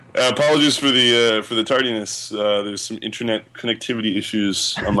Apologies for the tardiness. There's some internet connectivity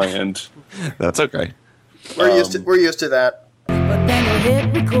issues on my end. That's okay. We're used to that. But then you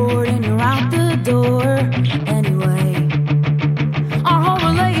hit record and you're out the door anyway. Our whole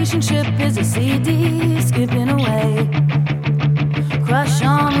relationship is a CD skipping away. Crush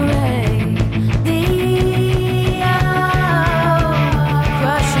on Ray.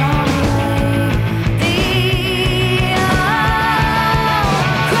 Crush on Ray.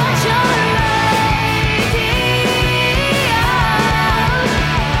 Crush on Ray.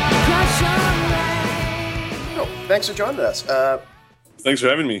 Crush on Ray. Oh, thanks for joining us. Thanks for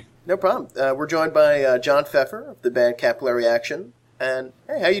having me. No problem. We're joined by John Pfeffer of the band Capillary Action. And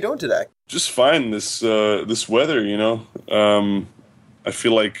hey, how you doing today? Just fine. This weather, you know. I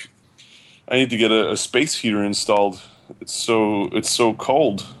feel like I need to get a space heater installed. It's so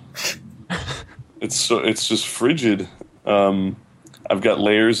cold. It's just frigid. I've got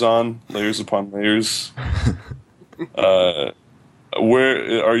layers upon layers.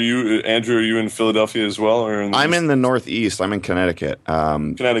 Where are you, Andrew? Are you in Philadelphia as well, or I'm in the Northeast. I'm in Connecticut.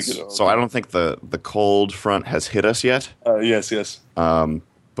 Connecticut. So I don't think the cold front has hit us yet. Yes.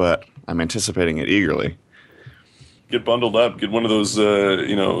 But I'm anticipating it eagerly. Get bundled up. Get one of those,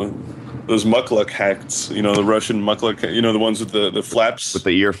 those mukluk hats. You know, the Russian mukluk. You know, the ones with the flaps. With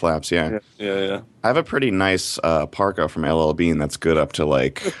the ear flaps, yeah. Yeah. I have a pretty nice parka from LL Bean that's good up to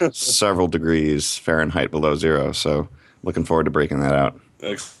like several degrees Fahrenheit below zero. So looking forward to breaking that out.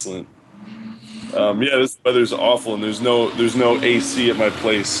 Excellent. This weather's awful, and there's no AC at my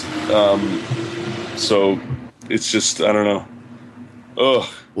place. So it's just, I don't know. Ugh.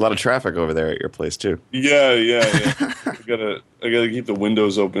 A lot of traffic over there at your place too. Yeah. I gotta keep the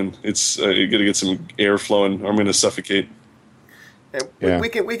windows open. It's you gotta get some air flowing, or I'm gonna suffocate. And we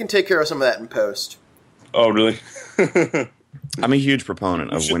can take care of some of that in post. Oh, really? I'm a huge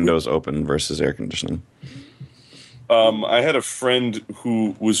proponent of windows open versus air conditioning. I had a friend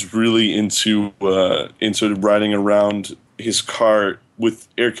who was really into riding around his car with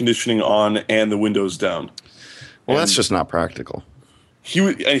air conditioning on and the windows down. Well, that's just not practical.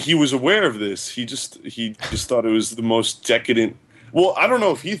 He was aware of this. He just thought it was the most decadent. Well, I don't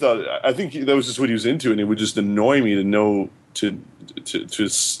know if he thought. I think that was just what he was into, and it would just annoy me to know to.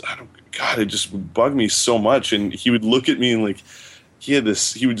 I don't. God, it just would bug me so much. And he would look at me and like he had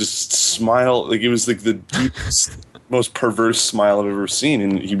this. He would just smile like it was like the deepest, most perverse smile I've ever seen.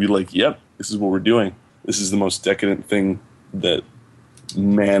 And he'd be like, "Yep, this is what we're doing. This is the most decadent thing that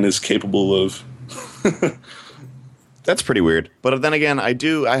man is capable of." That's pretty weird. But then again, I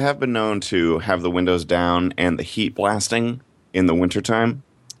have been known to have the windows down and the heat blasting in the wintertime.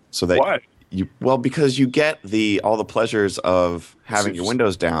 So that Why? Because you get all the pleasures of having your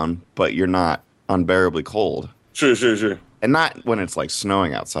windows down, but you're not unbearably cold. Sure. And not when it's like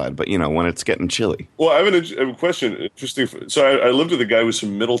snowing outside, but when it's getting chilly. Well, I have a question. Interesting. So I lived with a guy who was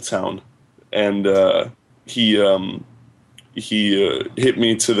from Middletown, and he hit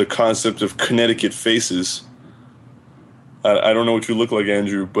me to the concept of Connecticut faces. I don't know what you look like,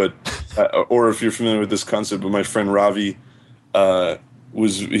 Andrew, but or if you're familiar with this concept. But my friend Ravi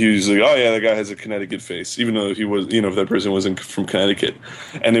was like, oh yeah, that guy has a Connecticut face, even though he was, if that person wasn't from Connecticut,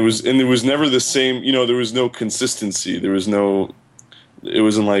 and it was never the same. There was no consistency. It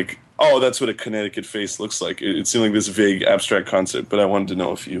wasn't like, oh, that's what a Connecticut face looks like. It seemed like this vague, abstract concept. But I wanted to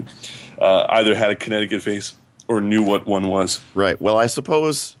know if you either had a Connecticut face or knew what one was. Right. Well, I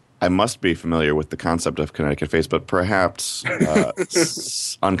suppose I must be familiar with the concept of Connecticut face, but perhaps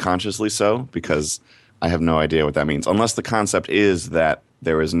unconsciously so, because I have no idea what that means. Unless the concept is that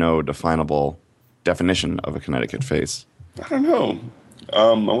there is no definable definition of a Connecticut face. I don't know.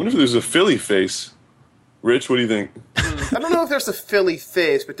 I wonder if there's a Philly face. Rich, what do you think? I don't know if there's a Philly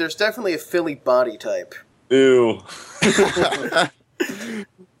face, but there's definitely a Philly body type. Ew.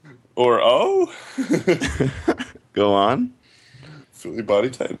 Or Go on. Philly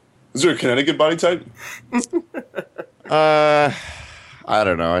body type. Is there a Connecticut body type? I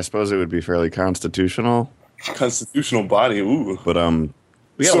don't know. I suppose it would be fairly constitutional. Constitutional body. Ooh. But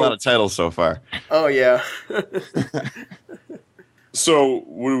we got a lot of titles so far. Oh yeah. So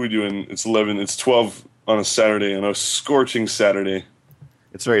what are we doing? It's 11. It's 12 on a Saturday, on a scorching Saturday.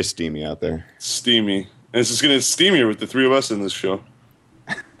 It's very steamy out there. Steamy. And it's just going to get steamier with the three of us in this show.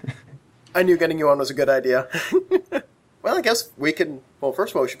 I knew getting you on was a good idea. Well, I guess we can. Well,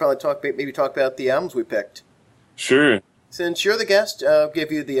 first of all, we should probably talk about the albums we picked. Sure. Since you're the guest, I'll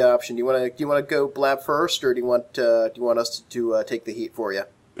give you the option. Do you want to go blab first, or do you want us to take the heat for you?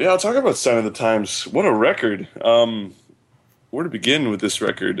 Yeah, I'll talk about Sign of the Times. What a record. Where to begin with this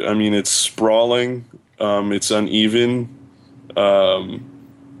record? I mean, it's sprawling. It's uneven.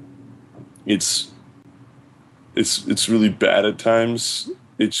 it's really bad at times.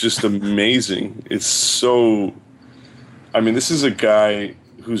 It's just amazing. It's so. I mean, this is a guy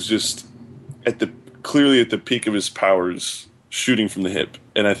who's just clearly at the peak of his powers, shooting from the hip,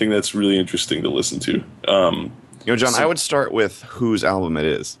 and I think that's really interesting to listen to. John, I would start with whose album it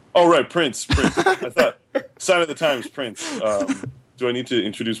is. Oh, right, Prince. I thought Sign of the Times, Prince. Do I need to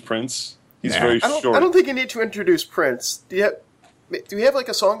introduce Prince? He's very short. I don't think you need to introduce Prince. Do we have like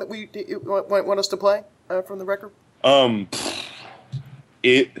a song that you want us to play from the record?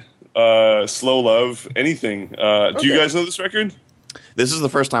 Slow Love, anything. Okay. Do you guys know this record? This is the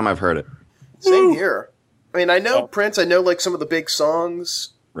first time I've heard it. Same here. I mean, I know Prince. I know like some of the big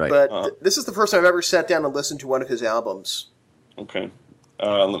songs, right? But this is the first time I've ever sat down and listened to one of his albums. Okay.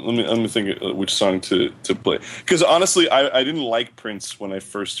 Let me think which song to play. Because honestly, I didn't like Prince when I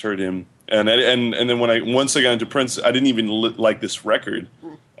first heard him, and then once I got into Prince, I didn't even like this record.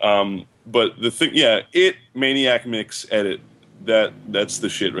 But the thing, Maniac Mix Edit, that's the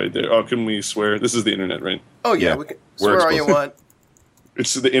shit right there. Oh, can we swear? This is the internet, right? Oh yeah, we can swear all you want.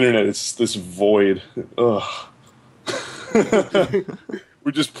 It's the internet. It's this void. Ugh.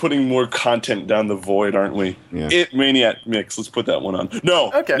 We're just putting more content down the void, aren't we? Yeah. Maniac Mix. Let's put that one on.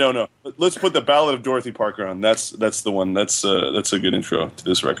 No. Okay. No. Let's put the Ballad of Dorothy Parker on. That's the one. That's a good intro to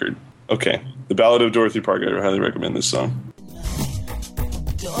this record. Okay. The Ballad of Dorothy Parker. I highly recommend this song.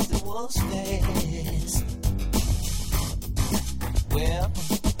 Dorothy was fast. Well,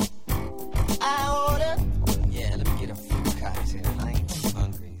 I ordered. Yeah, let me get a fruit cocktail. I ain't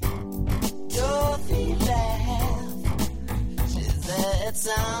hungry. Dorothy laughed. She said, "It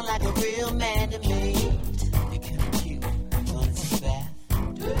sounds like a real man to me. You're kind of cute. Gonna take a bath?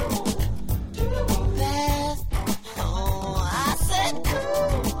 Bath? Oh, I said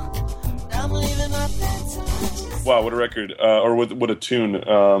cool. I'm leaving my pants on. Wow, what a record. Or what a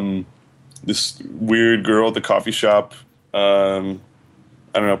tune. This weird girl at the coffee shop.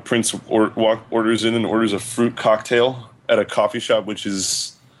 I don't know, Prince orders in and orders a fruit cocktail at a coffee shop, which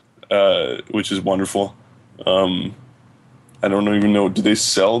is wonderful. I don't even know. Do they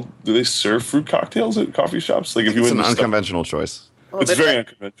serve fruit cocktails at coffee shops? Like, if you it's went an unconventional choice. Well, it's very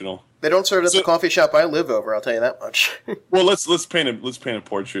unconventional. They don't serve it at the coffee shop I live over. I'll tell you that much. Well, let's paint a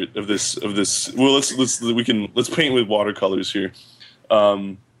portrait of this. Well, let's paint with watercolors here.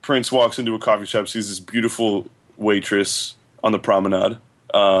 Prince walks into a coffee shop, sees this beautiful waitress on the promenade,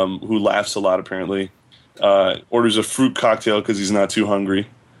 who laughs a lot apparently. Orders a fruit cocktail because he's not too hungry.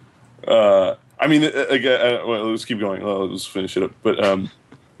 I mean, again, well, let's keep going. Let's finish it up. But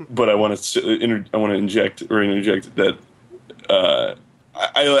I want to interject that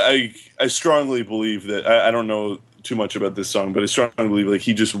I strongly believe that I don't know too much about this song, but I strongly believe like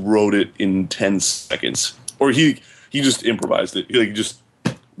he just wrote it in 10 seconds, or he just improvised it. He just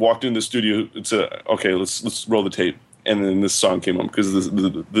walked in the studio and said, "Okay, let's roll the tape," and then this song came up because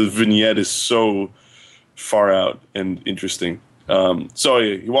the vignette is so far out and interesting. So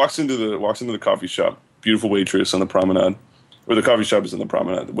yeah, he walks into the coffee shop. Beautiful waitress on the promenade, or the coffee shop is in the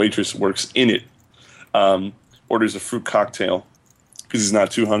promenade. The waitress works in it. Orders a fruit cocktail because he's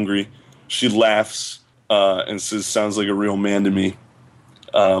not too hungry. She laughs and says, "Sounds like a real man to me,"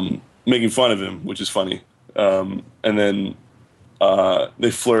 making fun of him, which is funny. And then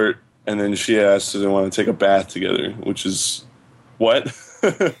they flirt, and then she asks if they want to take a bath together, which is what?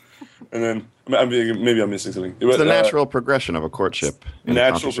 And then maybe I'm missing something. It's the natural progression of a courtship.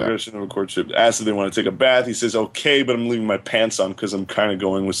 Natural progression of a courtship. Asks if they want to take a bath. He says, "Okay, but I'm leaving my pants on because I'm kind of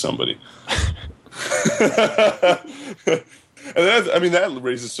going with somebody." And that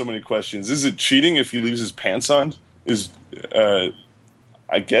raises so many questions. Is it cheating if he leaves his pants on?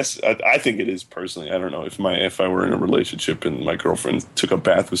 I guess I think it is personally. I don't know if I were in a relationship and my girlfriend took a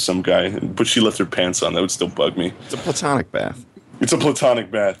bath with some guy, but she left her pants on, that would still bug me. It's a platonic bath. It's a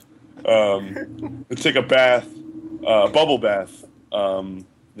platonic bath. Take a bath, bubble bath.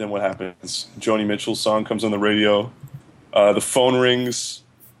 Then what happens? Joni Mitchell's song comes on the radio. The phone rings,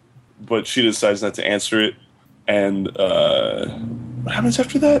 but she decides not to answer it. And what happens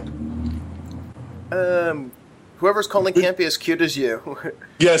after that? Whoever's calling can't be as cute as you.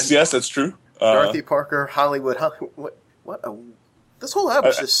 Yes, that's true. Dorothy Parker, Hollywood. This whole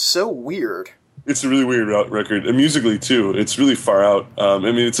album is just so weird. It's a really weird record, and musically too. It's really far out. I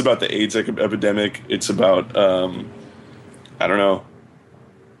mean, it's about the AIDS epidemic. It's about I don't know.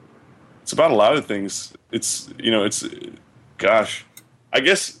 It's about a lot of things. Gosh, I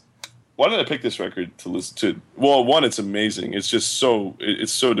guess. Why did I pick this record to listen to? Well, one, it's amazing. It's just so.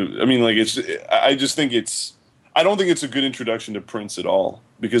 I mean, like I just think it's. I don't think it's a good introduction to Prince at all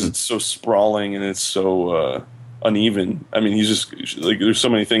because it's so sprawling and it's so. uneven. I mean, he's just like there's so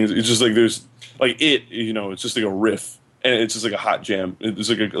many things. It's just like there's like it's just like a riff, and it's just like a hot jam. It's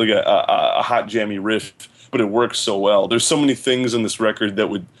like a hot jammy riff, but it works so well. There's so many things in this record that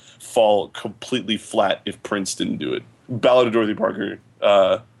would fall completely flat if Prince didn't do it. Ballad of Dorothy Parker,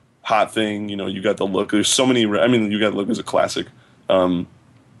 Hot Thing. You got the look. There's so many. I mean, You Got the Look is a classic. I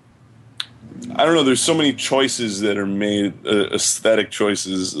don't know. There's so many choices that are made, aesthetic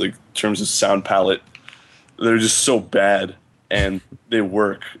choices, like in terms of sound palette. They're just so bad, and they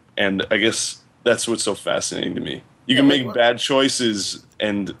work. And I guess that's what's so fascinating to me. You can make bad choices,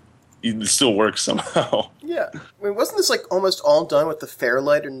 and it still works somehow. Yeah. I mean, wasn't this like almost all done with the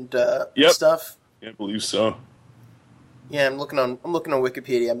Fairlight and stuff? Yeah, I believe so. Yeah, I'm looking on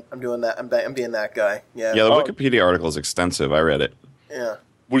Wikipedia. I'm doing that. I'm being that guy. Yeah. Yeah, the Wikipedia article is extensive. I read it. Yeah.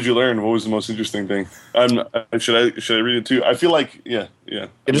 What did you learn? What was the most interesting thing? Should I read it too? I feel like yeah.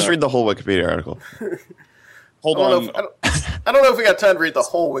 Just read the whole Wikipedia article. Hold on. I don't know if we got time to read the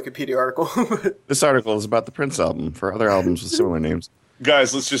whole Wikipedia article. This article is about the Prince album for other albums with similar names.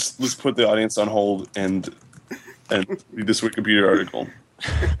 Guys, let's put the audience on hold and read this Wikipedia article.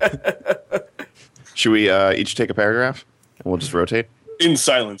 Should we each take a paragraph and we'll just rotate? In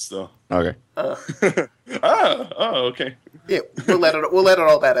silence, though. Okay. Okay. Yeah, we'll edit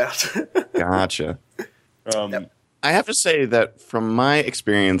all that out. Gotcha. Yep. I have to say that from my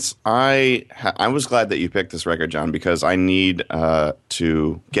experience, I was glad that you picked this record, John, because I need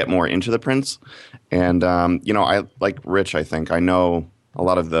to get more into the Prince. And, I like Rich, I think. I know a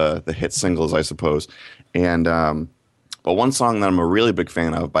lot of the hit singles, I suppose. And but one song that I'm a really big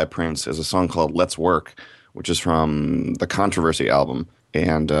fan of by Prince is a song called Let's Work, which is from the Controversy album.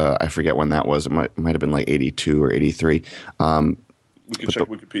 And I forget when that was. It might have been like 82 or 83. We could check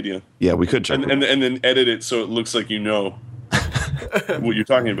Wikipedia. Yeah, we could check. And then edit it so it looks like you know what you're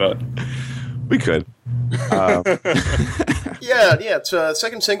talking about. We could. Yeah, it's a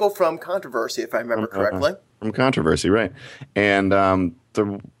second single from Controversy, if I remember correctly. From Controversy, right. And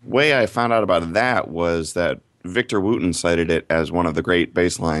the way I found out about that was that Victor Wooten cited it as one of the great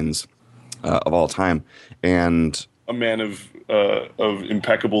bass lines of all time. And a man of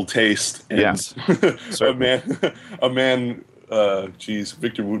impeccable taste. And yes. a man.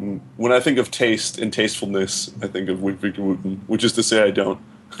 Victor Wooten. When I think of taste and tastefulness, I think of Victor Wooten, which is to say I don't.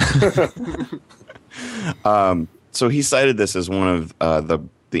 So he cited this as one of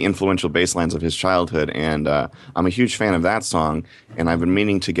the influential bass lines of his childhood, and I'm a huge fan of that song, and I've been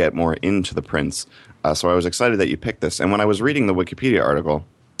meaning to get more into the Prince. So I was excited that you picked this. And when I was reading the Wikipedia article,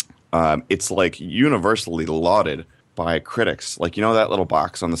 it's like universally lauded by critics. Like, that little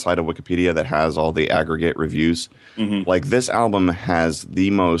box on the side of Wikipedia that has all the aggregate reviews? Mm-hmm. Like, this album has the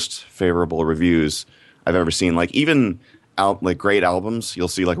most favorable reviews I've ever seen. Like, even great albums, you'll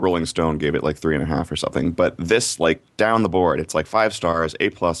see like Rolling Stone gave it like 3.5 or something. But this, like, down the board, it's like 5 stars, A+,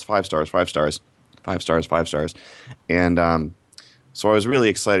 5 stars, 5 stars, 5 stars, 5 stars. And so I was really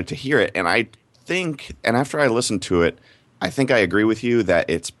excited to hear it. And I think, and after I listened to it, I think I agree with you that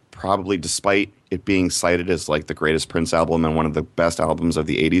it's probably, despite it being cited as like the greatest Prince album and one of the best albums of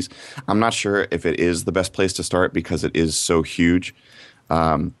the 80s, I'm not sure if it is the best place to start because it is so huge.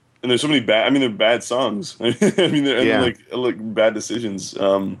 And there's so many bad. I mean, they're bad songs. They're like bad decisions.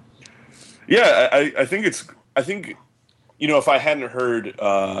 I think if I hadn't heard,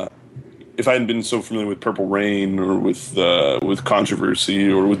 if I hadn't been so familiar with Purple Rain or with Controversy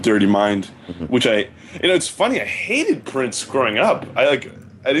or with Dirty Mind, mm-hmm. which it's funny. I hated Prince growing up. I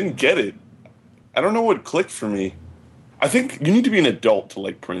didn't get it. I don't know what clicked for me. I think you need to be an adult to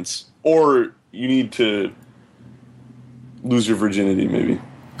like Prince, or you need to lose your virginity, maybe.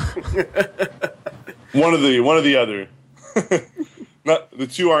 one of the other. Not the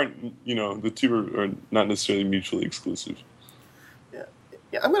two aren't. The two are not necessarily mutually exclusive. Yeah.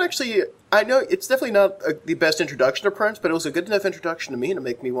 I'm gonna actually. I know it's definitely not the best introduction to Prince, but it was a good enough introduction to me to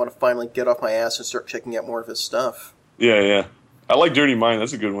make me want to finally get off my ass and start checking out more of his stuff. Yeah. I like Dirty Mind.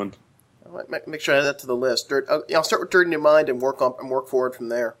 That's a good one. I might make sure I add that to the list. I'll start with Dirty Mind and work forward from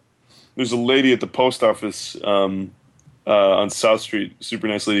there. There's a lady at the post office on South Street, super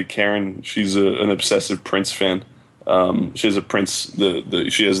nice lady, Karen. She's an obsessive Prince fan. She has a Prince.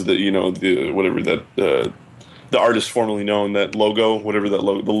 She has the artist formerly known, that logo, whatever that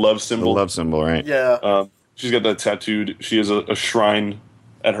logo, the love symbol. The love symbol, right? Yeah. She's got that tattooed. She has a shrine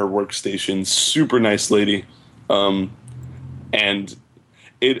at her workstation. Super nice lady. And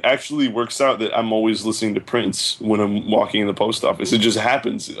it actually works out that I'm always listening to Prince when I'm walking in the post office. It just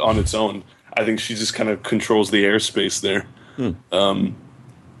happens on its own. I think she just kind of controls the airspace there.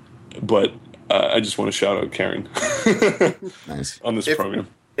 But I just want to shout out Karen nice. on this program.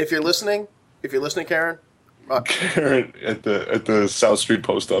 If you're listening, Karen, Karen at the South Street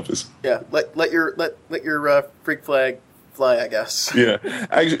post office. Yeah, let your freak flag fly, I guess. Yeah,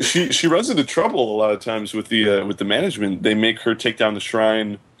 actually, she runs into trouble a lot of times with the management. They make her take down the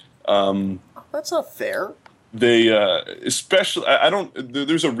shrine. That's not fair. They especially I don't.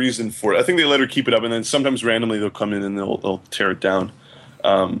 There's a reason for it. I think they let her keep it up, and then sometimes randomly they'll come in and they'll tear it down.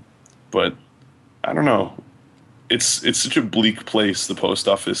 But I don't know. It's such a bleak place, the post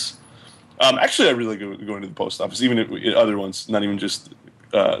office. Actually, I really like going to the post office, even if other ones, not even just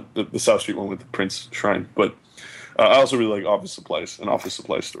the South Street one with the Prince Shrine. But I also really like office supplies and office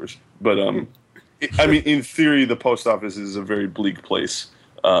supply stores. But I mean, in theory, the post office is a very bleak place,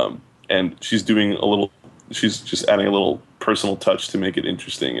 and she's doing a little. She's just adding a little personal touch to make it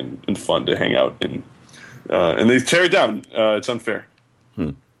interesting and fun to hang out in. And they tear it down. It's unfair.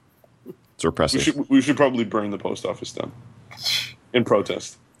 It's repressive. We should probably burn the post office down in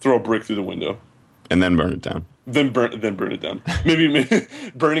protest. Throw a brick through the window. And then burn it down. Then burn it down. Maybe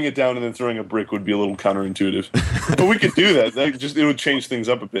burning it down and then throwing a brick would be a little counterintuitive. But we could do that. It would change things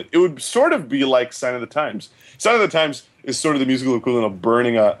up a bit. It would sort of be like Sign of the Times. Sign of the Times is sort of the musical equivalent of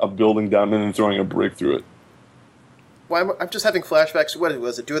burning a building down and then throwing a brick through it. Well, I'm just having flashbacks. What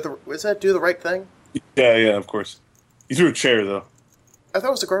was it? Do the right thing? Yeah, of course. You threw a chair, though. I thought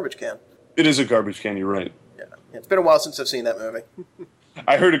it was a garbage can. It is a garbage can, you're right. Yeah. It's been a while since I've seen that movie.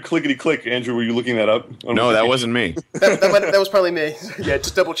 I heard a clickety-click. Andrew, were you looking that up? No, that wasn't me. that was probably me. Yeah,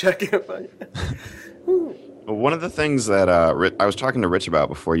 just double-checking. One of the things that I was talking to Rich about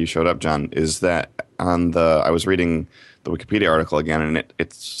before you showed up, John, is that I was reading the Wikipedia article again, and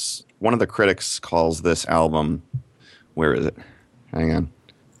it's one of the critics calls this album, where is it? Hang on.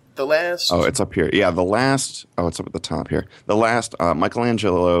 The last... Oh, it's up here. Yeah, the last... Oh, it's up at the top here. The last,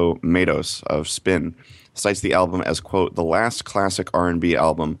 Michelangelo Matos of Spin cites the album as, quote, the last classic R&B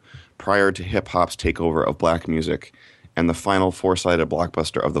album prior to hip-hop's takeover of black music and the final four-sided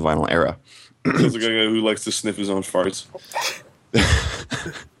blockbuster of the vinyl era. Sounds like a guy who likes to sniff his own farts.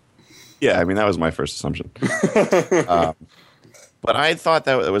 Yeah, I mean, that was my first assumption. But I thought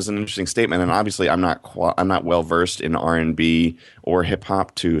that it was an interesting statement, and obviously I'm not well versed in R&B or hip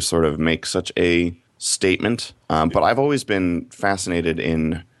hop to sort of make such a statement. But I've always been fascinated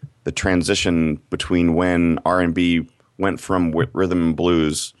in the transition between when R&B went from rhythm and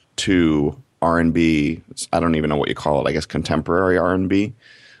blues to R&B. I don't even know what you call it. I guess contemporary R&B.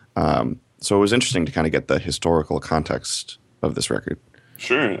 So it was interesting to kind of get the historical context of this record.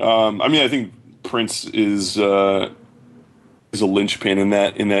 Sure. I mean, I think Prince is a linchpin in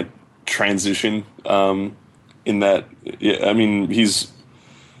that transition. In that, yeah, I mean,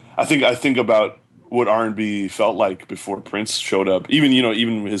 I think about what R&B felt like before Prince showed up.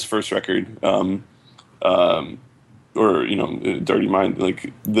 Even his first record, or Dirty Mind.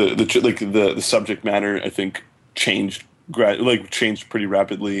 Like the subject matter, I think changed pretty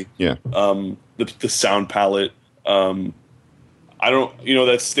rapidly. Yeah. The sound palette. I don't,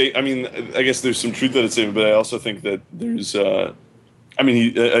 that state. I mean, I guess there's some truth that it's in, but I also think that there's, there's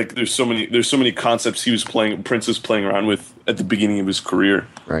so many concepts Prince was playing around with at the beginning of his career.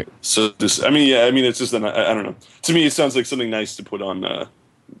 Right. So it's just, I don't know. To me, it sounds like something nice to put on. I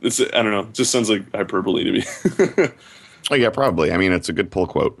don't know. It just sounds like hyperbole to me. Oh yeah, probably. I mean, it's a good pull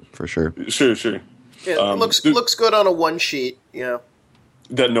quote for sure. Sure. Yeah, it looks good on a one sheet,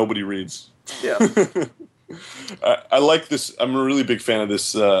 that nobody reads. Yeah. I like this. I'm a really big fan of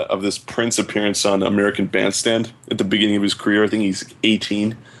this Prince appearance on American Bandstand at the beginning of his career. I think he's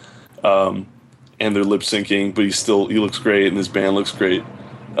 18, and they're lip syncing, but he looks great, and his band looks great.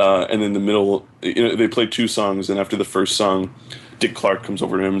 And in the middle, they play two songs, and after the first song, Dick Clark comes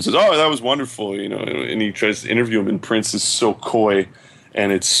over to him and says, "Oh, that was wonderful," and he tries to interview him, and Prince is so coy,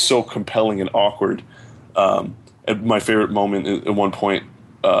 and it's so compelling and awkward. At my favorite moment at one point.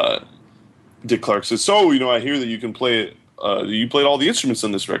 Dick Clark says, "So, I hear that you can play it. You played all the instruments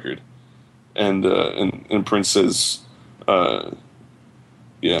on this record," and Prince says,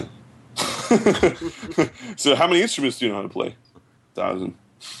 "Yeah." So, how many instruments do you know how to play? 1,000.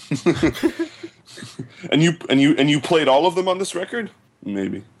 and you played all of them on this record?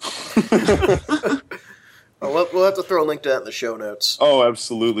 Maybe. We'll have to throw a link to that in the show notes. Oh,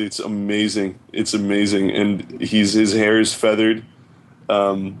 absolutely! It's amazing. And his hair is feathered.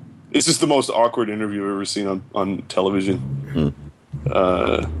 It's just the most awkward interview I've ever seen on television.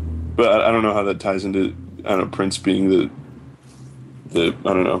 But I don't know how that ties into Prince being the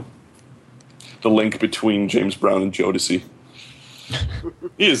the link between James Brown and Jodeci.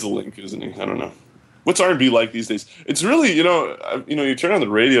 He is the link, isn't he? I don't know. What's R&B like these days? It's really you turn on the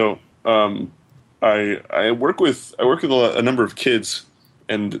radio. I work with a number of kids,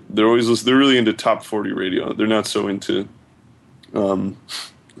 and they're really into top 40 radio. They're not so into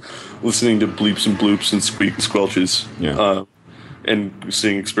listening to bleeps and bloops and squelches. Yeah. And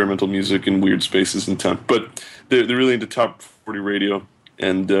seeing experimental music in weird spaces in town, but they're really into top 40 radio,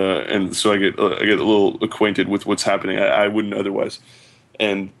 and so I get a little acquainted with what's happening. I wouldn't otherwise.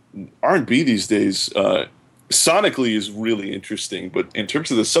 And R&B these days, sonically, is really interesting, but in terms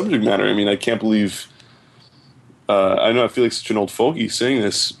of the subject matter, I mean, I can't believe. I know I feel like such an old fogey saying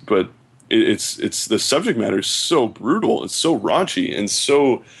this, but it's the subject matter is so brutal, it's so raunchy, and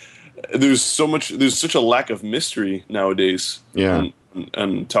so. There's such a lack of mystery nowadays. Yeah.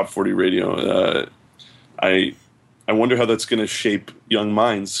 On top 40 radio. I wonder how that's going to shape young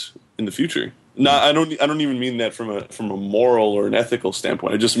minds in the future. No, I don't even mean that from a moral or an ethical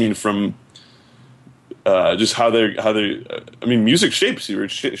standpoint. I just mean from just how they. I mean, music shapes you. It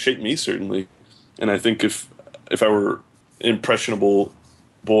shaped me certainly, and I think if I were an impressionable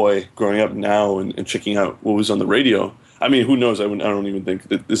boy growing up now and checking out what was on the radio. I mean, who knows? I don't even think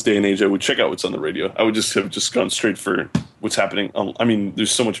that this day and age I would check out what's on the radio. I would just have gone straight for what's happening. I mean, there's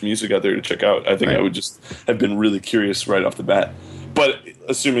so much music out there to check out. I think I would just have been really curious right off the bat. But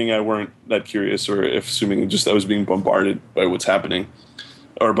assuming I weren't that curious, or assuming just I was being bombarded by what's happening,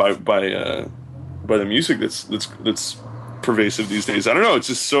 or by the music that's pervasive these days, I don't know. It's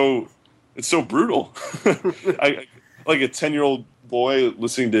just so brutal. I like a 10-year-old boy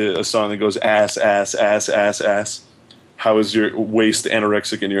listening to a song that goes ass, ass, ass, ass, ass. How is your waist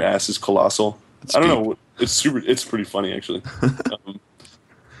anorexic and your ass is colossal? I don't know. It's pretty funny, actually. I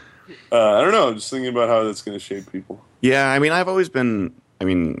don't know. I'm just thinking about how that's going to shape people. Yeah, I mean,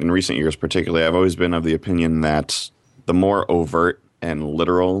 in recent years particularly, I've always been of the opinion that the more overt and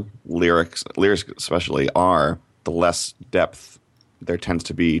literal lyrics especially are, the less depth there tends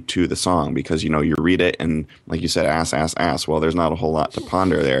to be to the song, because, you read it and, like you said, ass, ass, ass. Well, there's not a whole lot to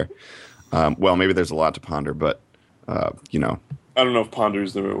ponder there. Well, maybe there's a lot to ponder, but I don't know if ponder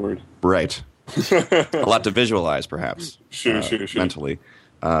is the right word. Right. A lot to visualize, perhaps. Sure. Mentally.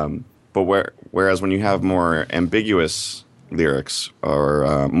 But whereas when you have more ambiguous lyrics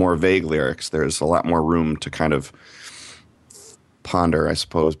or more vague lyrics, there's a lot more room to kind of ponder, I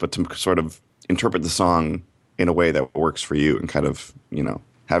suppose, but to sort of interpret the song in a way that works for you and kind of,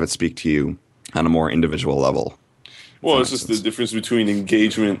 have it speak to you on a more individual level. Well, it's just the difference between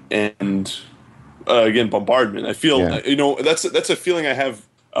engagement and... again, bombardment. I feel, that's a feeling I have.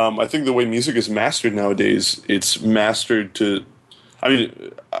 I think the way music is mastered nowadays, it's mastered to. I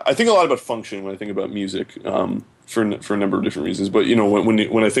mean, I think a lot about function when I think about music, for a number of different reasons. But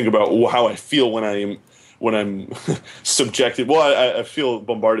when I think about how I feel when I'm subjected. Well, I feel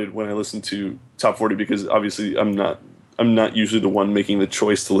bombarded when I listen to top 40, because obviously I'm not usually the one making the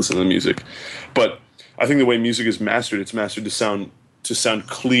choice to listen to the music, but I think the way music is mastered, it's mastered to sound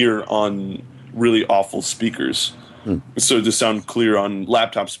clear on really awful speakers. So to sound clear on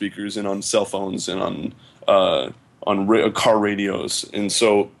laptop speakers and on cell phones and on car radios. And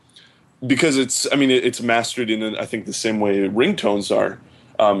so because it's mastered in, I think, the same way ringtones are.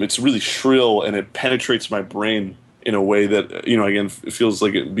 It's really shrill and it penetrates my brain in a way that, again, it feels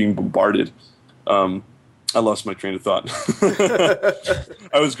like it being bombarded. I lost my train of thought.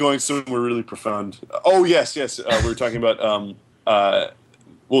 I was going somewhere really profound. Oh, yes. We were talking about the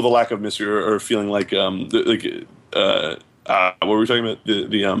lack of mystery or feeling like what were we talking about?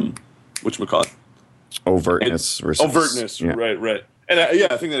 The whatchamacallit? Overtness versus... Overtness, yeah. Right. And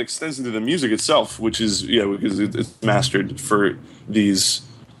I think that extends into the music itself, which is, because it's mastered for these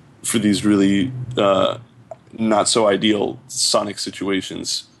really not so ideal sonic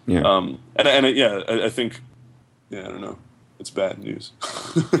situations. Yeah. I think, I don't know. It's bad news.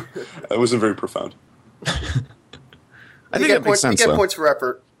 That wasn't very profound. I think it makes sense, you get points for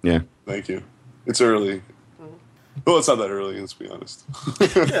effort. Yeah. Thank you. It's early. Well, it's not that early, let's be honest.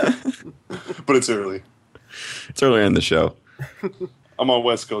 But it's early. It's early in the show. I'm on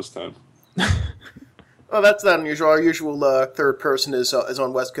West Coast time. Well, that's not unusual. Our usual third person is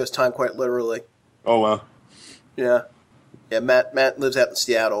on West Coast time, quite literally. Oh, wow. Yeah. Yeah, Matt lives out in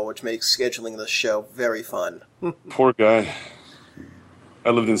Seattle, which makes scheduling this show very fun. Poor guy. I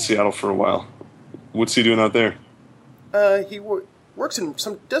lived in Seattle for a while. What's he doing out there? He works in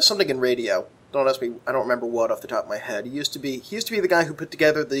does something in radio. Don't ask me. I don't remember what off the top of my head. He used to be the guy who put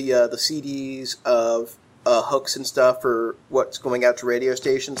together the CDs of hooks and stuff for what's going out to radio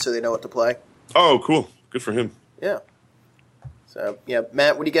stations, so they know what to play. Oh, cool. Good for him. Yeah. So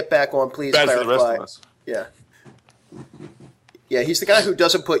Matt, when you get back on, please Bad clarify. For the rest of us. Yeah. Yeah, he's the guy who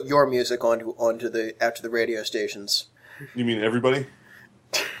doesn't put your music onto the radio stations. You mean everybody?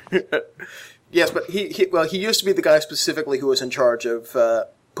 Yes, but he used to be the guy specifically who was in charge of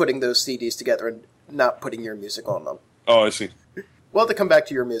putting those CDs together and not putting your music on them. Oh, I see. We'll have to come back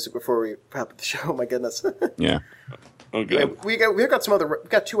to your music before we wrap up the show. Oh my goodness. Yeah. Okay. Yeah, we got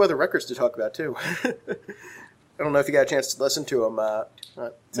two other records to talk about too. I don't know if you got a chance to listen to them.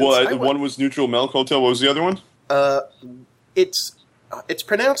 One was Neutral Milk Hotel. What was the other one? It's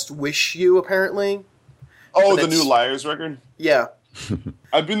pronounced "Wish You" apparently. Oh, the new Liars record. Yeah.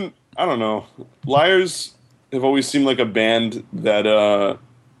 I don't know. Liars have always seemed like a band that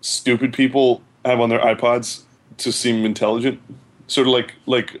stupid people have on their iPods to seem intelligent. Sort of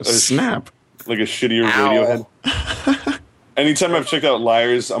like a Snap. Like a shittier Radiohead. Anytime I've checked out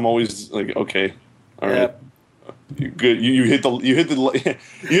Liars, I'm always like, okay, all right, good. You hit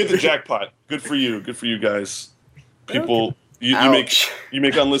the jackpot. Good for you. Good for you guys. People, you make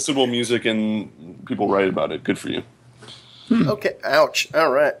unlistenable music and people write about it. Good for you. Okay. Ouch.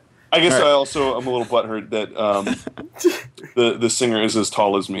 All right. I guess I also am a little butthurt that the singer is as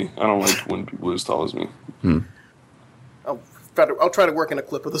tall as me. I don't like when people are as tall as me. I'll try to work in a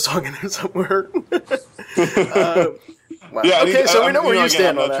clip of the song in there somewhere. Wow. Yeah, okay, so we know where you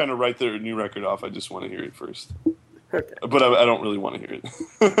stand on I'm not that. trying to write their new record off. I just want to hear it first. Okay. But I don't really want to hear it.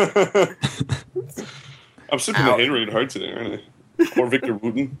 I'm sipping the Haterade hard today, aren't I? Or Victor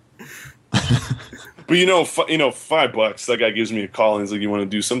Wooten. But $5. That guy gives me a call and he's like, "You want to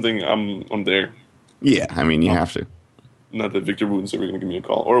do something?" I'm there. Yeah, I mean, you have to. Not that Victor Wooten's ever going to give me a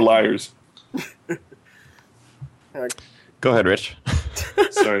call or Liars. Go ahead, Rich.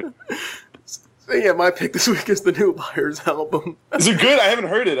 Sorry. So yeah, my pick this week is the new Liars album. Is it good? I haven't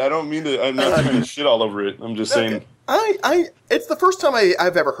heard it. I don't mean to. I'm not trying to shit all over it. I'm just saying. It's the first time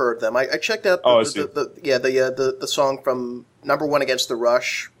I've ever heard them. I checked out the song from Number One Against the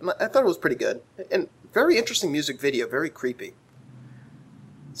Rush. And I thought it was pretty good and very interesting music video, very creepy.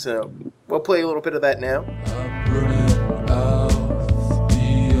 So we'll play a little bit of that now.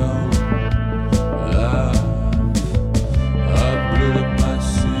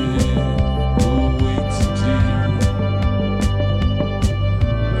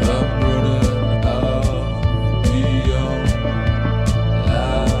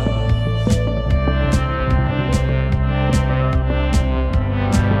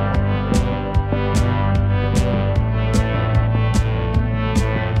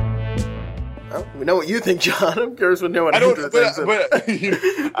 We know what you think, John. I'm curious what I don't. But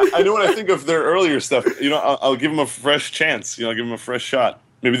I know what I think of their earlier stuff. I'll give them a fresh chance. I'll give them a fresh shot.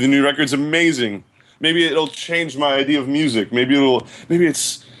 Maybe the new record's amazing. Maybe it'll change my idea of music. Maybe it'll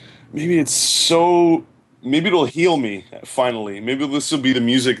heal me finally. Maybe this will be the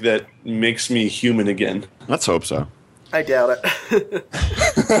music that makes me human again. Let's hope so. I doubt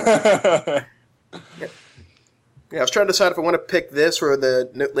it. Yeah, I was trying to decide if I want to pick this or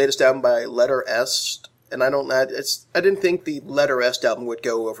the latest album by Letter S, and I didn't think the Letter S album would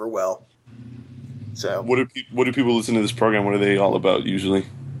go over well. So what do people listen to this program? What are they all about usually?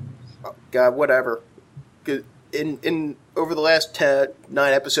 Oh, God, whatever. In over the last 9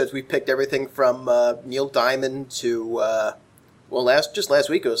 episodes, we picked everything from Neil Diamond to last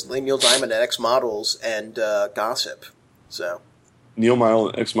week it was Neil Diamond and X Models and Gossip. So Neil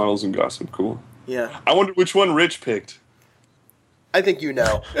Diamond, X Models, and Gossip. Cool. Yeah. I wonder which one Rich picked. I think you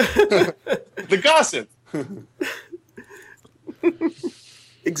know. The Gossip.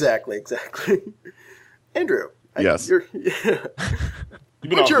 Exactly. Andrew. Yes.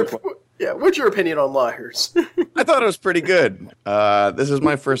 What's your opinion on Liars? I thought it was pretty good. This is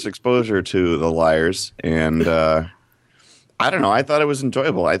my first exposure to the Liars, and I don't know. I thought it was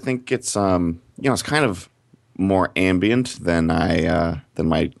enjoyable. I think it's it's kind of more ambient than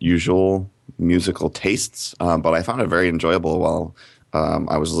my usual musical tastes, but I found it very enjoyable while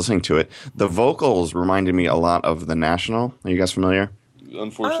I was listening to it. The vocals reminded me a lot of The National. Are you guys familiar?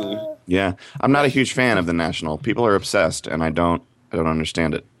 Unfortunately. Yeah. I'm not a huge fan of The National. People are obsessed, and I don't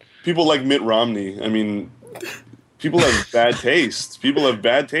understand it. People like Mitt Romney. I mean, people have bad taste. People have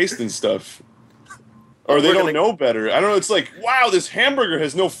bad taste in stuff. Or they don't know better. I don't know. It's like, wow, this hamburger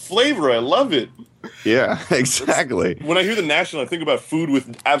has no flavor. I love it. Yeah, exactly. When I hear The National, I think about food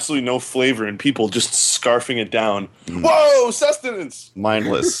with absolutely no flavor and people just scarfing it down. Whoa, sustenance!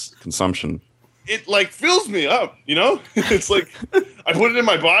 Mindless consumption. It fills me up, It's like I put it in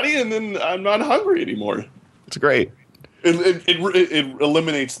my body and then I'm not hungry anymore. It's great. It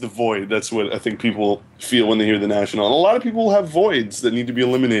eliminates the void. That's what I think people feel when they hear The National. And a lot of people have voids that need to be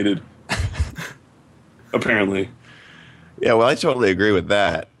eliminated. Apparently. Yeah, well, I totally agree with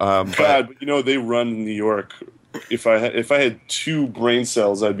that. But they run in New York. If I had 2 brain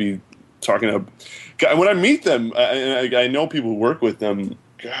cells, I'd be talking about. God, when I meet them, I know people who work with them.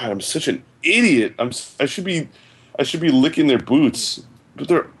 God, I'm such an idiot. I should be licking their boots, but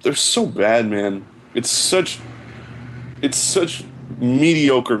they're so bad, man. It's such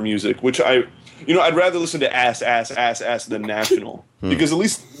mediocre music, which I'd rather listen to ass than National because at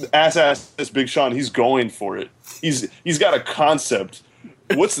least ass Big Sean, he's going for it. He's got a concept.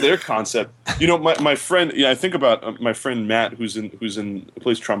 What's their concept? My friend. Yeah, I think about my friend Matt, who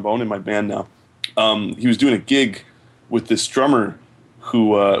plays trombone in my band now. He was doing a gig with this drummer who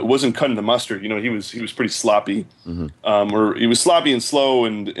wasn't cutting the mustard. He was pretty sloppy, or he was sloppy and slow,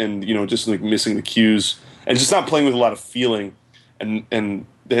 and just like missing the cues and just not playing with a lot of feeling. And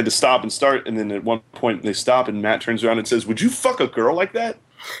they had to stop and start, and then at one point they stop, and Matt turns around and says, "Would you fuck a girl like that?"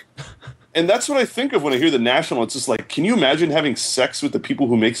 And that's what I think of when I hear the National. It's just like, can you imagine having sex with the people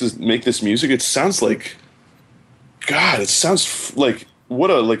who make this music? It sounds like, God, it sounds like what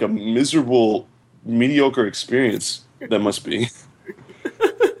a miserable, mediocre experience that must be.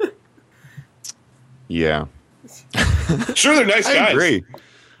 Yeah. Sure, they're nice guys. I agree.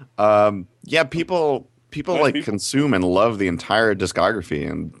 Yeah, people consume and love the entire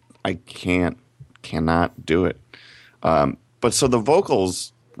discography, and I cannot do it. But so the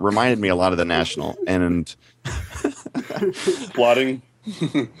vocals reminded me a lot of the National, and plotting.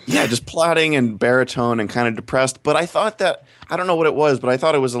 Yeah, just plotting and baritone and kind of depressed. But I thought that, I don't know what it was, but I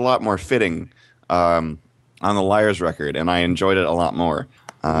thought it was a lot more fitting on the Liars record, and I enjoyed it a lot more.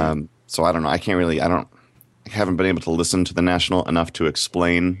 So I don't know. I haven't been able to listen to the National enough to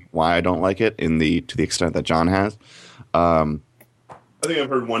explain why I don't like it to the extent that John has. I think I've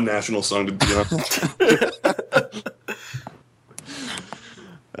heard one National song, to be honest.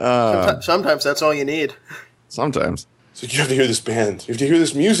 Sometimes that's all you need. Sometimes. So you have to hear this band. You have to hear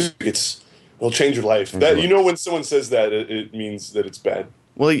this music. It'll change your life. When someone says that, it means that it's bad.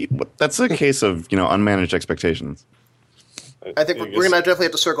 Well, that's a case of unmanaged expectations. I think we're going to definitely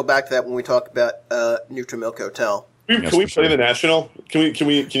have to circle back to that when we talk about Neutral Milk Hotel. Can we play the National? Can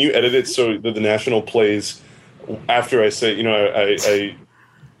you edit it so that the National plays after I say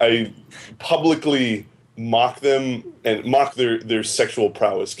I publicly mock them and mock their sexual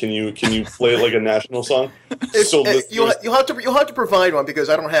prowess? Can you play it like a National song? You'll have to provide one because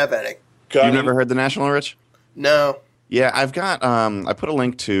I don't have any. You've never heard the National, Rich? No. Yeah, I've got. I put a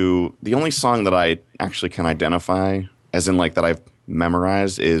link to the only song that I actually can identify, as in like that I've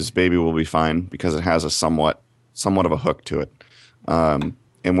memorized, is "Baby Will Be Fine" because it has a somewhat of a hook to it.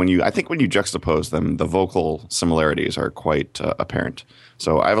 And when you juxtapose them, the vocal similarities are quite apparent.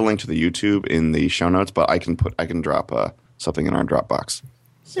 So I have a link to the YouTube in the show notes, but I can drop something in our Dropbox.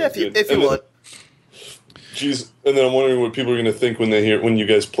 Yeah, if you want. Jeez, and then I'm wondering what people are going to think when you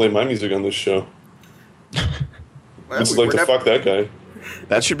guys play my music on this show. It's like to fuck that guy.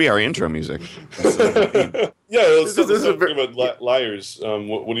 That should be our intro music. Yeah, let's talk about Liars.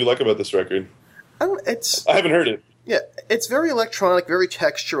 What do you like about this record? I haven't heard it. Yeah, it's very electronic, very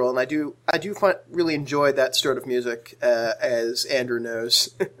textural, and I do really enjoy that sort of music, as Andrew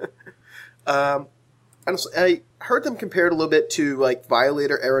knows. Honestly, I heard them compared a little bit to like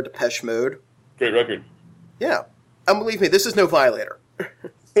Violator era Depeche Mode. Great record. Yeah, and believe me, this is no Violator.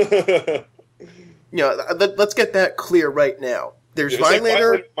 Let's get that clear right now. There's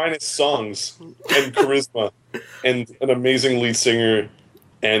Violator, like minus songs and charisma and an amazing lead singer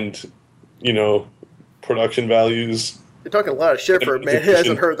and production values. You're talking a lot of shit for a man who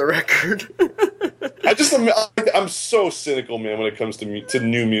hasn't heard the record. I'm so cynical, man, when it comes to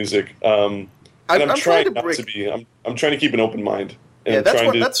new music. I'm trying not to be. I'm trying to keep an open mind. And that's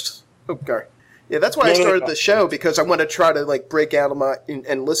why I started the show, because I want to try to like break out of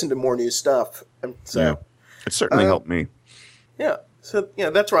and listen to more new stuff. And so yeah, it certainly helped me. Yeah, so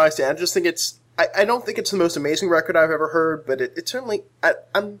that's where I stand. I just think I don't think it's the most amazing record I've ever heard, but it certainly.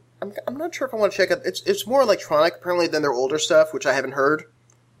 I'm not sure if I want to check it. It's more electronic apparently than their older stuff, which I haven't heard.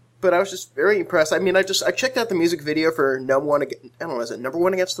 But I was just very impressed. I mean, I checked out the music video for Number One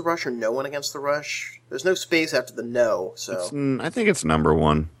Against the Rush or No One Against the Rush? There's no space after the no, so I think it's Number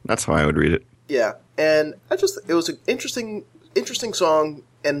One. That's how I would read it. Yeah, and it was an interesting song,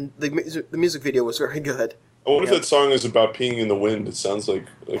 and the music video was very good. I wonder if that song is about peeing in the wind. It sounds like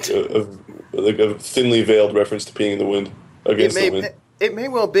a thinly veiled reference to peeing in the wind against the wind. It may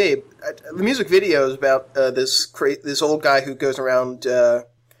well be. The music video is about this old guy who goes around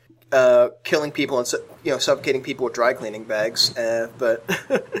killing people and suffocating people with dry cleaning bags. But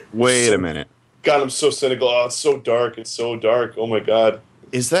wait a minute. God, I'm so cynical. Oh, it's so dark. It's so dark. Oh my God.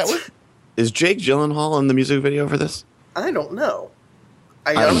 Is Jake Gyllenhaal in the music video for this? I don't know.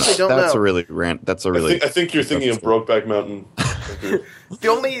 I honestly don't know. That's a really rant. That's a really. I think you're thinking of Brokeback Mountain. The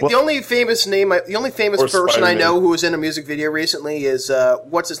only famous Or person I Spider-Man. know who was in a music video recently is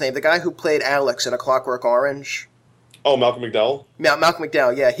what's his name? The guy who played Alex in A Clockwork Orange. Oh, Malcolm McDowell. Malcolm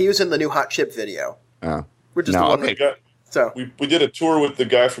McDowell. Yeah, he was in the new Hot Chip video. Oh. Which is No, the one. okay. That, so We did a tour with the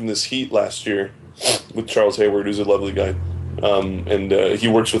guy from This Heat last year with Charles Hayward, who's a lovely guy, and he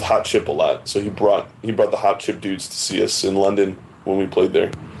works with Hot Chip a lot. So he brought the Hot Chip dudes to see us in London when we played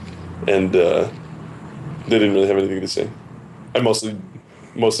there, and they didn't really have anything to say. I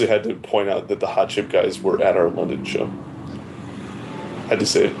mostly had to point out that the Hot Chip guys were at our London show. Had to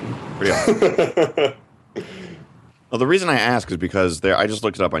say it. Yeah. Well, the reason I ask is because I just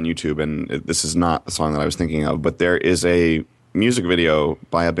looked it up on YouTube, and this is not the song that I was thinking of, but there is a music video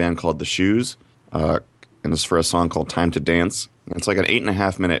by a band called The Shoes, and it's for a song called Time to Dance. It's like an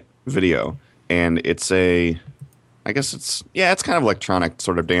 8.5-minute video, and it's kind of electronic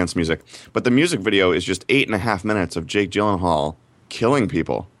sort of dance music, but the music video is just 8.5 minutes of Jake Gyllenhaal killing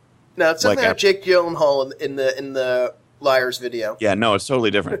people. now it's something like like Jake Gyllenhaal in the Liars video. Yeah, no, it's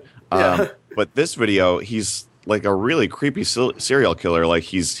totally different. Yeah. But this video, he's like a really creepy serial killer. Like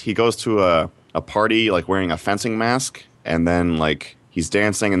he goes to a party like wearing a fencing mask, and then like he's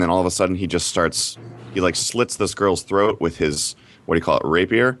dancing, and then all of a sudden he slits this girl's throat with his, what do you call it,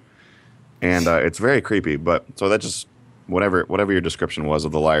 rapier, and it's very creepy. But so that just whatever your description was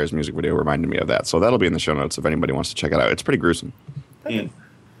of the Liars music video reminded me of that. So that'll be in the show notes if anybody wants to check it out. It's pretty gruesome. Mm.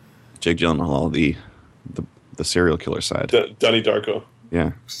 Jake Gyllenhaal, the serial killer side. Donnie Darko.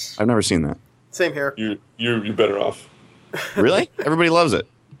 Yeah, I've never seen that. Same here. You're better off. Really? Everybody loves it.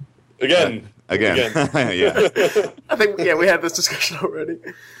 Again. Yeah. I think we had this discussion already.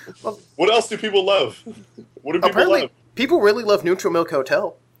 Well, What else do people love? What do people apparently, love? people really love Neutral Milk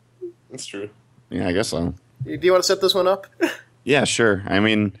Hotel. That's true. Yeah, I guess so. Do you want to set this one up? Yeah, sure. I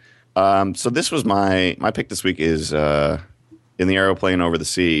mean, so this was my pick this week is In the Aeroplane Over the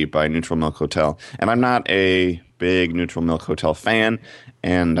Sea by Neutral Milk Hotel. And I'm not a big Neutral Milk Hotel fan,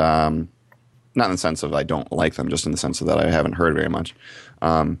 and not in the sense of I don't like them, just in the sense of that I haven't heard very much.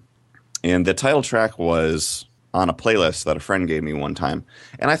 And the title track was on a playlist that a friend gave me one time,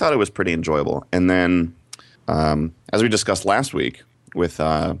 and I thought it was pretty enjoyable. And then, as we discussed last week with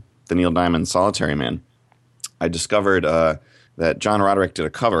the Neil Diamond Solitary Man, I discovered that John Roderick did a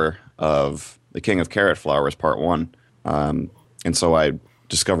cover of The King of Carrot Flowers Part 1. And so I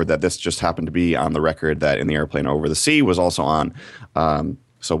discovered that this just happened to be on the record that In the Airplane Over the Sea was also on.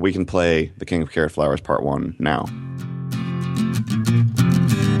 So we can play The King of Carrot Flowers Part 1 now.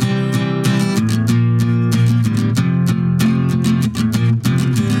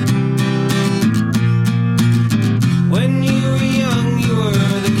 When you were young, you were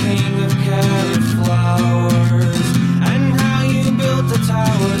the king of carrot flowers, and how you built a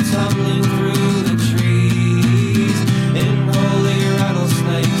tower tumbling through the trees, in holy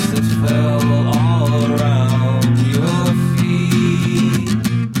rattlesnakes that fell all around your feet.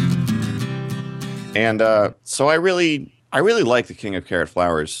 And so I really like The King of Carrot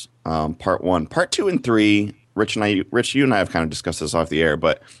Flowers Part 1. Part 2 and 3, Rich, you and I have kind of discussed this off the air,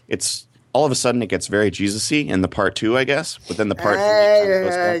 but it's all of a sudden it gets very Jesus-y in the Part 2, I guess. But then the Part 3 kind of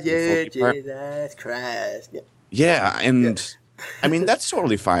goes back to the folky part. Jesus Christ. Yeah. Yeah, and I mean, that's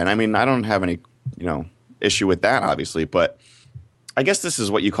totally fine. I mean, I don't have any, issue with that, obviously, but I guess this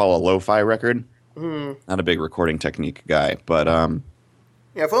is what you call a lo-fi record. Not a big recording technique guy, but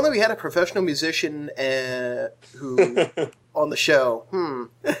Yeah, if only we had a professional musician who on the show.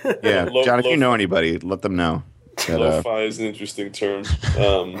 yeah, John, if you know anybody, let them know. That, Lo-fi is an interesting term.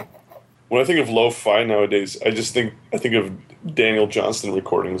 When I think of lo-fi nowadays, I think of Daniel Johnston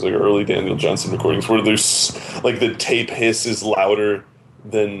recordings, like early Daniel Johnston recordings, where there's like the tape hiss is louder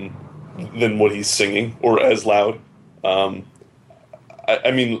than what he's singing, or as loud. I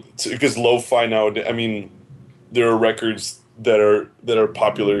mean, because lo-fi nowadays, I mean, there are records that are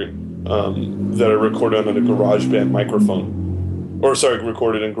popular that are recorded on a GarageBand microphone, or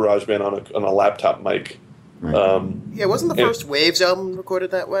recorded in GarageBand on a laptop mic. Right. Yeah, wasn't the first Waves album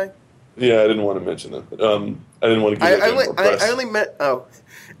recorded that way? Yeah, I didn't want to mention that. I didn't want to give it more press. I only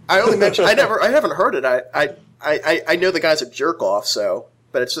mentioned. I haven't heard it. I know the guy's a jerk off. So,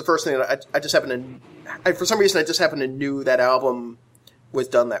 but it's the first thing that I just happen to. For some reason, I just happen to knew that album was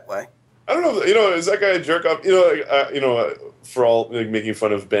done that way. I don't know. Is that guy a jerk off? For all making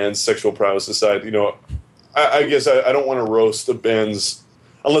fun of bands' sexual prowess aside, I guess I don't want to roast the bands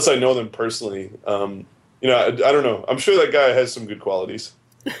unless I know them personally. I don't know. I'm sure that guy has some good qualities.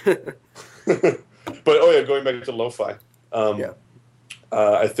 But going back to lo-fi.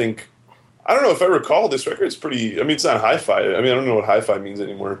 I think, I don't know if I recall, this record's pretty, I mean, it's not hi-fi. I mean, I don't know what hi-fi means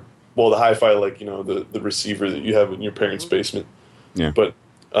anymore. Well, the hi-fi, the receiver that you have in your parents' basement. Yeah. But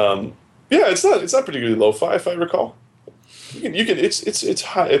yeah, it's not particularly lo-fi, if I recall. You can it's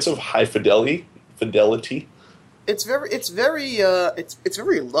high, it's of high fidelity. It's very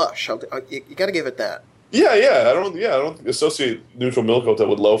lush. You got to give it that. Yeah. I don't associate Neutral Milk Hotel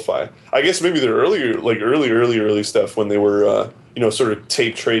with lo-fi. I guess maybe their early stuff when they were sort of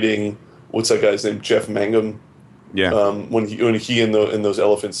tape trading. What's that guy's name? Jeff Mangum. Yeah. When he and those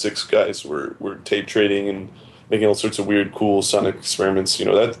Elephant Six guys were tape trading and making all sorts of weird, cool sonic experiments.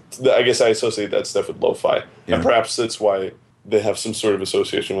 That I guess I associate that stuff with lo-fi, and perhaps that's why they have some sort of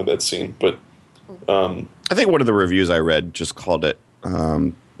association with that scene. But I think one of the reviews I read just called it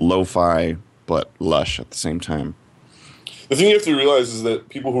lo-fi but lush at the same time. The thing you have to realize is that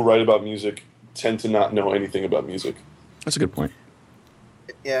people who write about music tend to not know anything about music. That's a good point.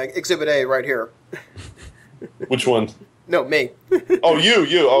 Yeah, Exhibit A right here. Which one? No, me. Oh,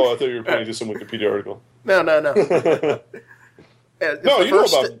 you. Oh, I thought you were pointing to some Wikipedia article. No.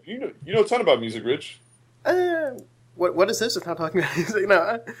 You know a ton about music, Rich. What is this? If not talking about music,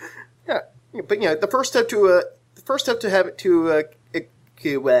 no. Yeah, but the first step to have it to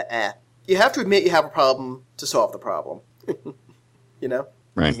you have to admit you have a problem to solve the problem.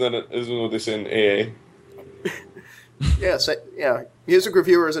 Right. Isn't what they say in AA? Yes, yeah. Music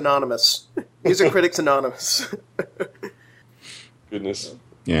Reviewers Anonymous. Music Critics Anonymous. Goodness.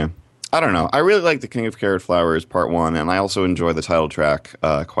 Yeah. I don't know. I really like The King of Carrot Flowers Part 1, and I also enjoy the title track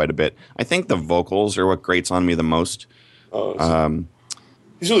quite a bit. I think the vocals are what grates on me the most.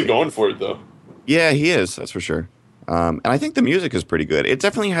 He's really going for it, though. Yeah, he is. That's for sure. And I think the music is pretty good. It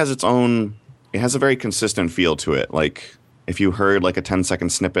definitely has its own... It has a very consistent feel to it. Like, if you heard like a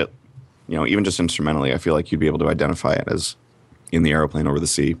 10-second snippet, even just instrumentally, I feel like you'd be able to identify it as In the Aeroplane Over the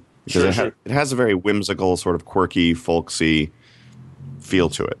Sea. Because it has a very whimsical, sort of quirky, folksy feel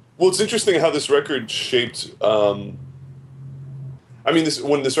to it. Well, it's interesting how this record shaped... when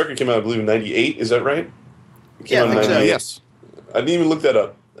this record came out, I believe in 98, is that right? It came out in 98. Yes. I didn't even look that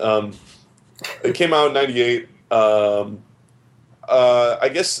up. It came out in 98. I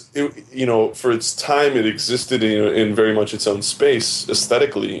guess, for its time, it existed in very much its own space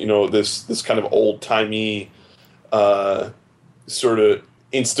aesthetically. This kind of old-timey, sort of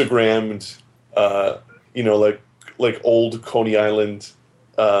Instagrammed, like old Coney Island,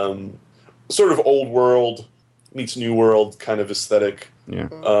 sort of old world meets new world kind of aesthetic. Yeah.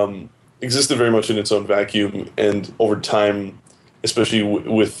 Existed very much in its own vacuum, and over time, especially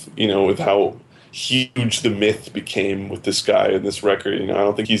with how huge the myth became with this guy and this record. I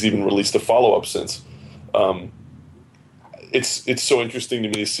don't think he's even released a follow-up since. It's so interesting to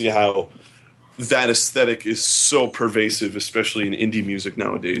me to see how that aesthetic is so pervasive, especially in indie music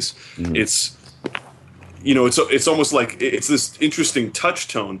nowadays. Mm-hmm. It's almost like it's this interesting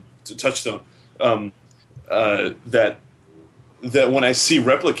touchstone that when I see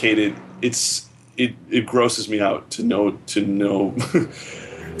replicated, it grosses me out to know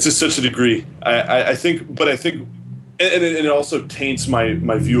to such a degree. I think, and it also taints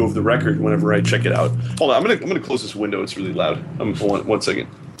my view of the record whenever I check it out. Hold on, I'm gonna close this window. It's really loud. One second.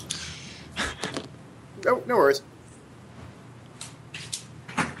 No worries.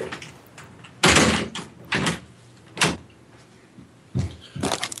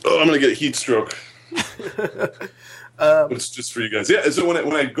 Oh, I'm gonna get a heat stroke. But it's just for you guys. Yeah. So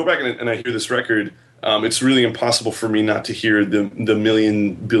when I go back and I hear this record, it's really impossible for me not to hear the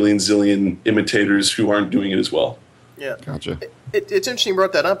million, billion, zillion imitators who aren't doing it as well. Yeah. Gotcha. It's interesting you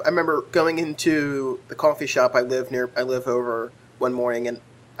brought that up. I remember going into the coffee shop I live over one morning, and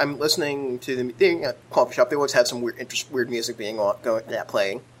I'm listening to the coffee shop. They always had some weird music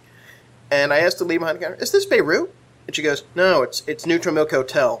playing. And I asked the lady behind the counter, "Is this Beirut?" And she goes, "No, it's Neutral Milk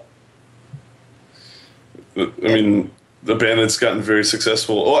Hotel." I mean, the band that's gotten very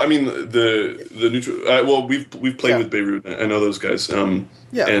successful. Oh, I mean, the Neutral. We've played with Beirut. I know those guys. And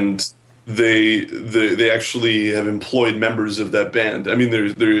they actually have employed members of that band. I mean,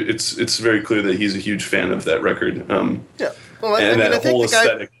 it's very clear that he's a huge fan of that record. Yeah. Well, I think whole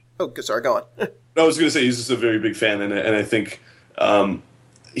aesthetic. Oh, sorry. Go on. I was going to say he's just a very big fan, and I think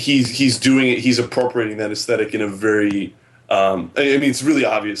he's doing it. He's appropriating that aesthetic in a very. I mean, it's really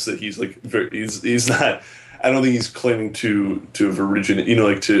obvious that he's like he's not. I don't think he's claiming to have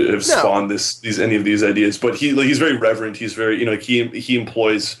originated, to have spawned any of these ideas. But he's very reverent. He's very, he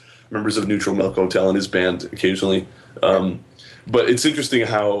employs members of Neutral Milk Hotel in his band occasionally. But it's interesting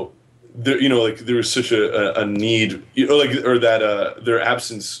how there was such a need, or that their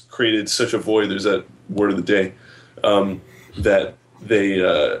absence created such a void. There's that word of the day that they.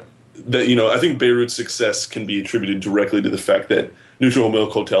 I think Beirut's success can be attributed directly to the fact that Neutral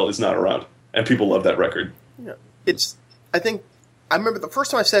Milk Hotel is not around, and people love that record. Yeah, I think I remember the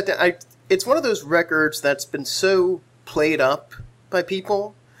first time I sat down. It's one of those records that's been so played up by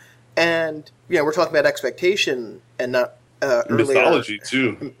people, and we're talking about expectation and not mythology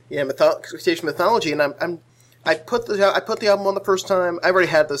too. Yeah, expectation mythology, and I put the album on the first time. I already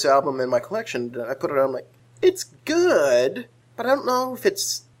had this album in my collection. I put it on. I'm like, it's good, but I don't know if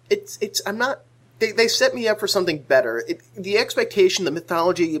it's. I'm not. They set me up for something better. The expectation, the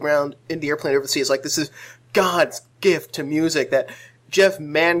mythology around In the Airplane Over the Sea is like, this is God's gift to music, that Jeff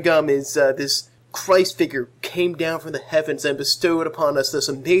Mangum is this Christ figure, came down from the heavens and bestowed upon us this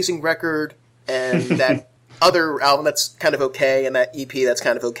amazing record, and that other album that's kind of okay, and that EP that's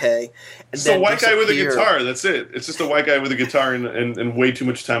kind of okay. And it's a white guy with a guitar, that's it. It's just a white guy with a guitar and way too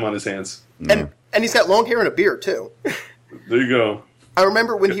much time on his hands. And he's got long hair and a beard, too. There you go. I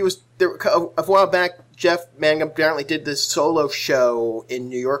remember when he was there a while back. Jeff Mangum apparently did this solo show in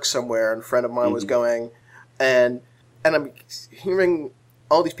New York somewhere, and a friend of mine was going, and I'm hearing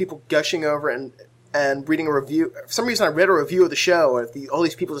all these people gushing over and reading a review. For some reason, I read a review of the show, and all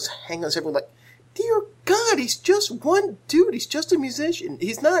these people just hanging on the table like, "Dear God, he's just one dude. He's just a musician.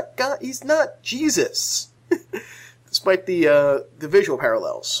 He's not God. He's not Jesus." Despite the visual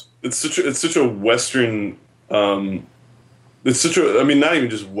parallels, it's such a Western. It's such a. I mean, not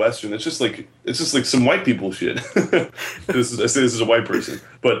even just Western. It's just like some white people shit. I say this as a white person,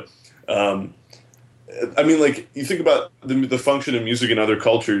 but I mean, like, you think about the function of music in other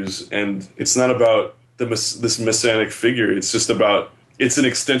cultures, and it's not about this messianic figure. It's just about it's an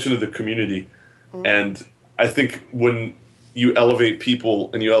extension of the community, and I think when you elevate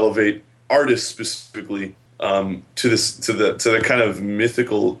people and you elevate artists specifically to the kind of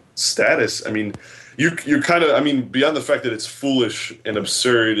mythical status, I mean. You're kind of, I mean, beyond the fact that it's foolish and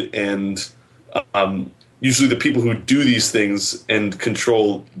absurd, and usually the people who do these things and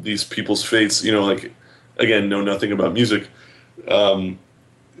control these people's fates, like, again, know nothing about music. I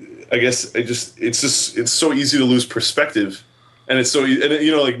guess it's so easy to lose perspective, and it's so,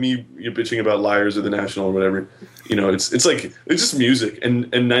 like me, you're bitching about Liars or The National or whatever. It's like it's just music,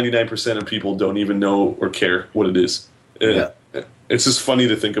 and 99% of people don't even know or care what it is. Yeah. It's just funny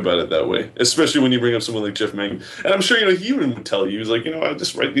to think about it that way, especially when you bring up someone like Jeff Mangum. And I'm sure, he even would tell you, he's like, I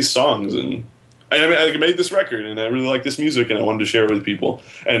just write these songs, and I made this record, and I really like this music, and I wanted to share it with people.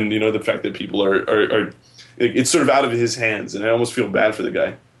 And, the fact that people are it's sort of out of his hands, and I almost feel bad for the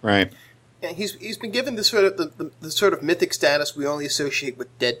guy. Right. Yeah, he's been given the sort of mythic status we only associate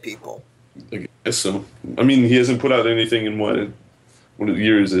with dead people. I guess so. I mean, he hasn't put out anything in what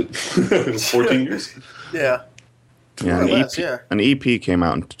year is it? 14 years? Yeah. Yeah, an EP came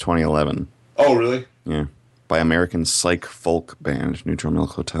out in 2011. Oh, really? Yeah, by American psych folk band Neutral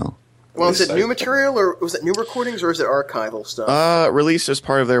Milk Hotel. Well, is it new material, or was it new recordings, or is it archival stuff? Released as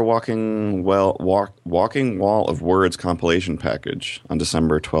part of their Walking Wall of Words compilation package on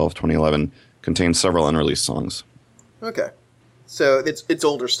December 12, 2011. Contains several unreleased songs. Okay, so it's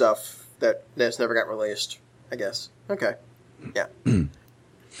older stuff that's never got released, I guess. Okay, yeah.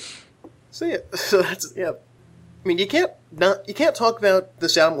 So that's yeah. I mean, you can't talk about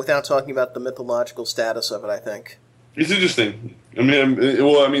this album without talking about the mythological status of it, I think. It's interesting. I mean,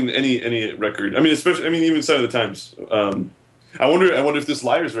 any record. I mean, even Sign of the Times. I wonder if this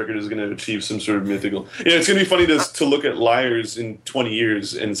Liars record is going to achieve some sort of mythical. It's going to be funny to look at Liars in 20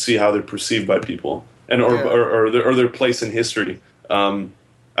 years and see how they're perceived by people, and or their place in history. If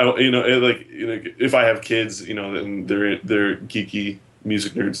I have kids, and they're geeky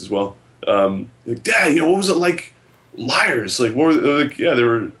music nerds as well. Like, Dad, what was it like? Liars, like, what were they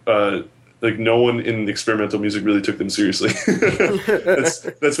were like, no one in experimental music really took them seriously.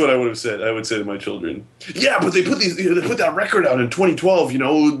 that's what I would have said. I would say to my children, yeah, but they put that record out in 2012.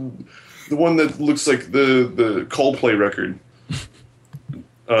 The one that looks like the Coldplay record.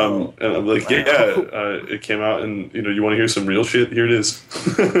 And I'm like, it came out, and you want to hear some real shit? Here it is.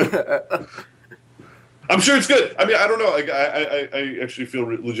 I'm sure it's good. I mean, I don't know. Like, I actually feel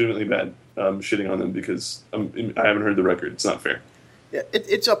legitimately bad shitting on them because I haven't heard the record. It's not fair. Yeah,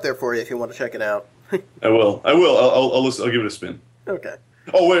 it's up there for you if you want to check it out. I will. I'll listen. I'll give it a spin. Okay.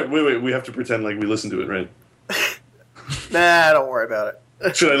 Oh wait. We have to pretend like we listen to it, right? Nah, don't worry about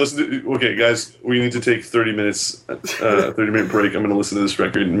it. Should I listen to? Okay, guys, we need to take 30 minutes. 30-minute break. I'm going to listen to this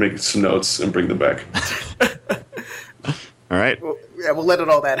record and make some notes and bring them back. All right. Well, yeah, we'll let it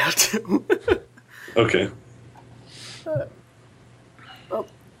all that out too. Okay. Well,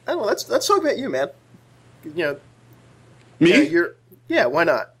 I don't know. Let's talk about you, man. Me? Why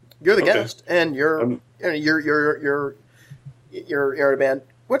not? You're the Okay. guest, and you're a band.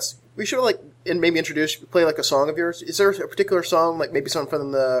 We should maybe play like a song of yours. Is there a particular song, like maybe something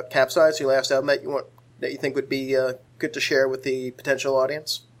from the Capsize, your last album, that you think would be good to share with the potential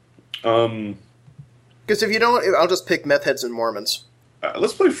audience? Um, Because if you don't, I'll just pick Meth Heads and Mormons.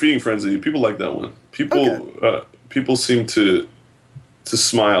 let's play Feeding Frenzy. People like that one. People seem to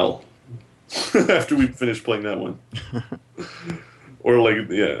smile after we finish playing that one. Or like,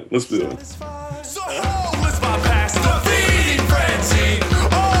 yeah, let's do that one. So let's bypass the feeding frenzy.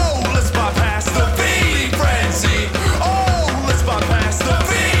 Oh, let's bypass the feeding frenzy. Oh, let's bypass the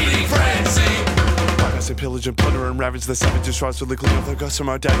feeding frenzy. Bypass and pillage and plunder and ravage the savages. Tries to clean up their guts from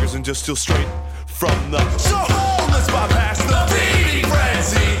our daggers and just steal straight from the. So let's bypass the feeding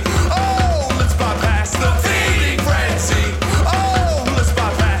frenzy. Oh, let's bypass the feeding frenzy. Oh, let's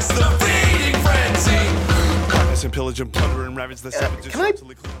bypass the feeding frenzy. Carcass and pillage and plunder and ravage the savages. Can I?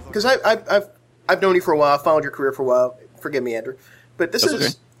 Because I've known you for a while, followed your career for a while. Forgive me, Andrew, but this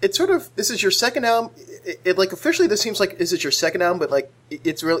is it's sort of this is your second album. It like officially this seems like is it your second album, but like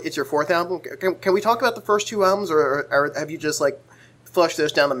it's your fourth album. Can we talk about the first two albums, or have you just like flushed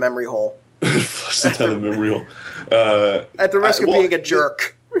those down the memory hole? Flushed it down the memory hole. At the risk of being a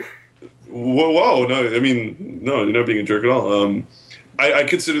jerk. Whoa, no, I mean, no, you're not being a jerk at all. I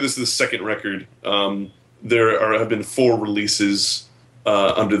consider this the second record. There have been 4 releases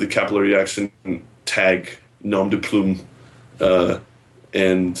under the Capillary Action tag, nom de plume.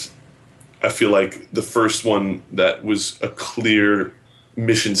 And I feel like the first one that was a clear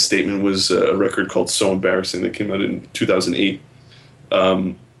mission statement was a record called So Embarrassing that came out in 2008.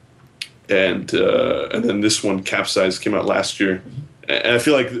 And then this one, Capsize, came out last year. And I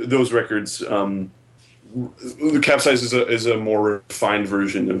feel like those records, the Capsize is a more refined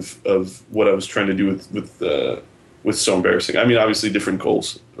version of what I was trying to do with So Embarrassing. I mean, obviously different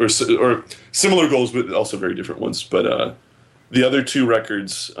goals or similar goals, but also very different ones. But the other 2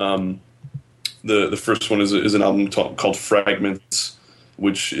 records, the first one is an album called Fragments,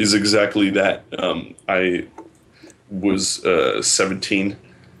 which is exactly that. I was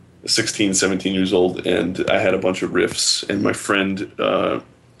 16, 17 years old, and I had a bunch of riffs, and my friend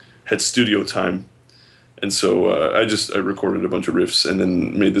had studio time. And so I recorded a bunch of riffs and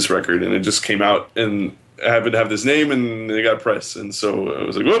then made this record, and it just came out, and I happened to have this name, and it got press, and so I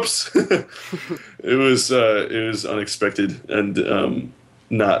was like, "Whoops!" It was unexpected and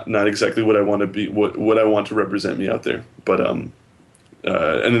not exactly what I want to be, what I want to represent me out there. But and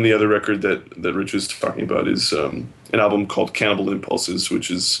then the other record that Rich was talking about is an album called Cannibal Impulses, which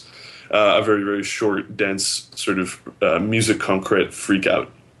is a very, very short, dense sort of music concrete freak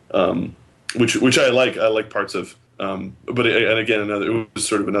out. Which I like. I like parts of, but it was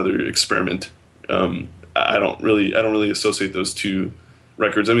sort of another experiment. I don't really associate those 2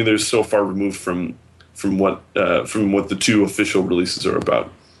 records. I mean, they're so far removed from what the 2 official releases are about.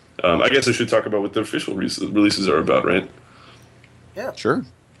 I guess I should talk about what the official releases are about, right? Yeah, Sure.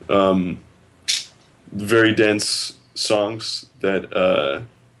 Very dense songs that are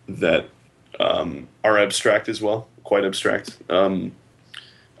abstract as well, quite abstract.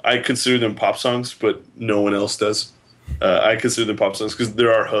 I consider them pop songs, but no one else does. I consider them pop songs because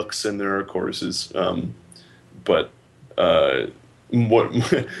there are hooks and there are choruses. But what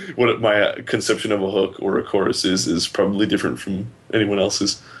my conception of a hook or a chorus is probably different from anyone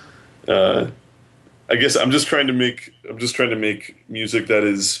else's. I guess I'm just trying to make music that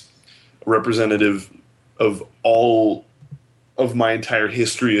is representative of all of my entire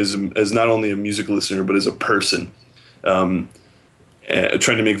history as not only a music listener but as a person. Trying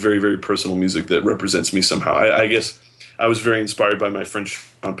to make very, very personal music that represents me somehow. I guess I was very inspired by my friend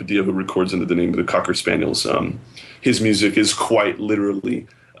Sean Padilla, who records under the name of the Cocker Spaniels. His music is quite literally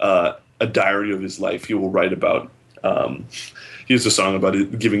a diary of his life. He will write about. He has a song about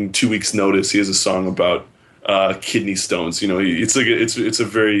it, giving 2 weeks' notice. He has a song about kidney stones. You know, it's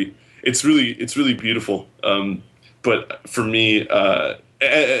really beautiful. But for me, and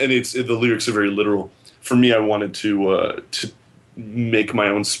the lyrics are very literal. For me, I wanted to make my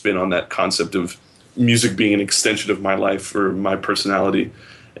own spin on that concept of music being an extension of my life or my personality.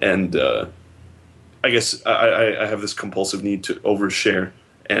 And I guess I have this compulsive need to overshare,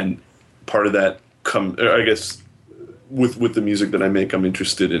 and part of that I guess with the music that I make, I'm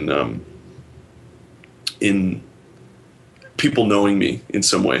interested in people knowing me in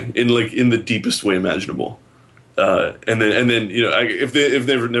some way, in the deepest way imaginable. And then you know, if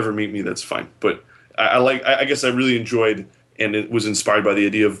they never meet me, that's fine. But I guess I really enjoyed. And it was inspired by the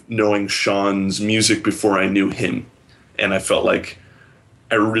idea of knowing Sean's music before I knew him. And I felt like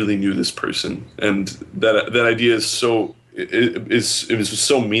I really knew this person. And that idea is it was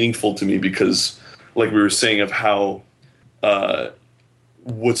so meaningful to me because, like we were saying, of how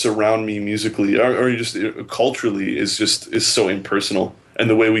what's around me musically or just culturally is so impersonal.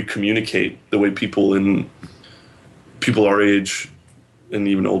 And the way we communicate, the way people in people our age and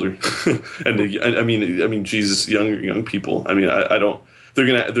even older, and I mean, Jesus, young people. I mean, I don't. They're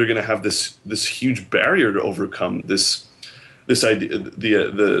gonna have this huge barrier to overcome. This idea,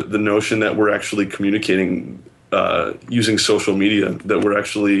 the notion that we're actually communicating using social media, that we're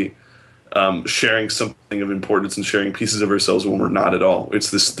actually sharing something of importance and sharing pieces of ourselves when we're not at all.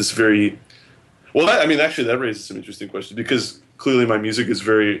 It's this very well. Actually, that raises some interesting questions, because clearly my music is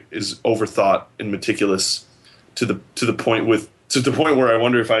overthought and meticulous to the point where I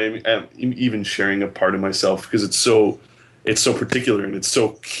wonder if I am even sharing a part of myself, because it's so particular and it's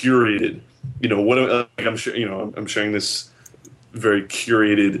so curated. I'm sharing this very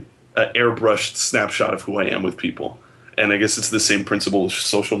curated, airbrushed snapshot of who I am with people, and I guess it's the same principle as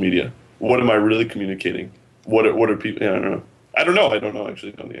social media. What am I really communicating? What are people? I don't know. I don't know.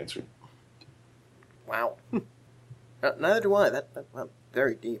 Actually, know the answer. Wow. Neither do I. That's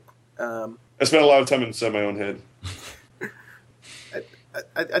very deep. I spent a lot of time inside my own head.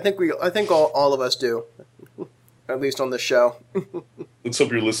 I think all of us do, at least on this show. Let's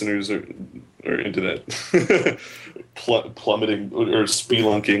hope your listeners are into that. Plummeting or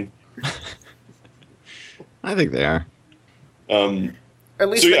spelunking. I think they are. At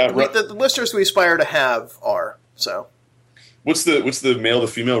least the listeners we aspire to have are. So, what's the male to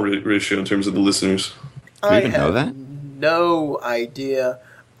female ratio in terms of the listeners? Do you even know that? No idea.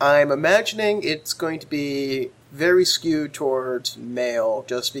 I'm imagining it's going to be very skewed towards male,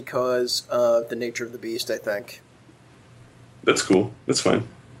 just because of the nature of the beast, I think. That's cool. That's fine.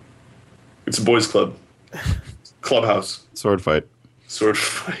 It's a boys' club. Clubhouse. Sword fight.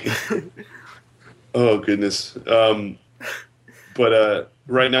 Oh, goodness. But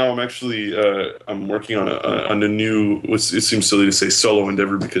right now I'm actually I'm working on a new, it seems silly to say solo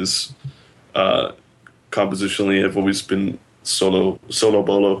endeavor, because compositionally I've always been solo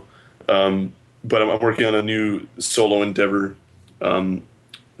bolo. But I'm working on a new solo endeavor. I'm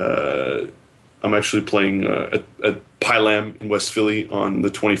actually playing at Pylam in West Philly on the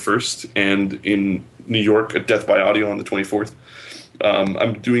 21st, and in New York at Death by Audio on the 24th.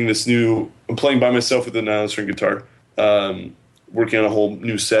 I'm doing this I'm playing by myself with a nylon string guitar, working on a whole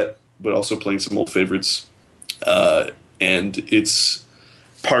new set, but also playing some old favorites. And it's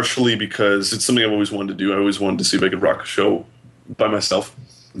partially because it's something I've always wanted to do. I always wanted to see if I could rock a show by myself.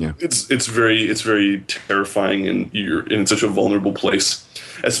 Yeah, it's very terrifying, and you're in such a vulnerable place,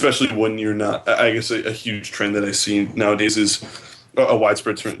 especially when you're not. I guess a huge trend that I see nowadays is a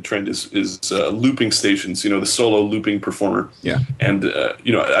widespread trend is looping stations. The solo looping performer. Yeah, and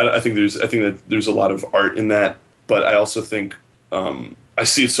I think that there's a lot of art in that, but I also think I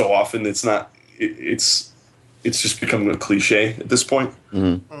see it so often. It's not. It's just becoming a cliche at this point.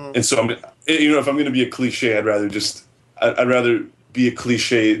 Mm-hmm. And so if I'm going to be a cliche, I'd rather be a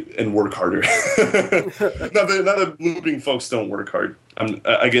cliche and work harder. not that looping folks don't work hard.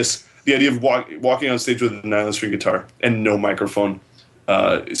 I guess the idea of walking on stage with a nylon string guitar and no microphone,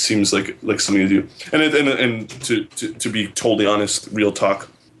 it seems like something to do. And to be totally honest, real talk,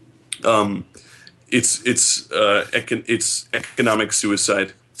 it's economic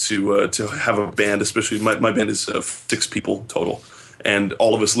suicide to have a band. Especially my band is 6 people total, and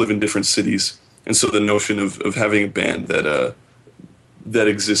all of us live in different cities. And so the notion of having a band that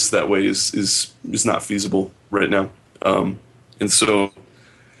exists that way is not feasible right now. And so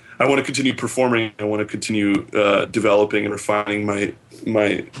I want to continue performing. I want to continue developing and refining my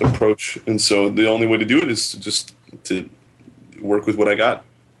approach. And so the only way to do it is to work with what I got.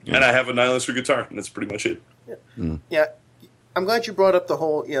 Yeah. And I have a nylon string guitar, and that's pretty much it. Yeah. Mm. Yeah. I'm glad you brought up the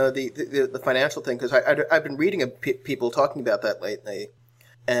whole, the financial thing, because I've been reading of people talking about that lately.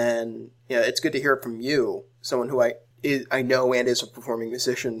 And it's good to hear it from you, someone who I know and is a performing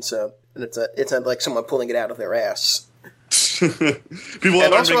musician. So it's like someone pulling it out of their ass. People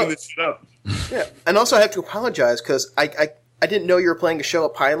aren't making this shit up. Yeah, and also I have to apologize because I didn't know you were playing a show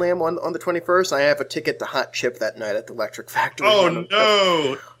at Pylam on the 21st. I have a ticket to Hot Chip that night at the Electric Factory. Oh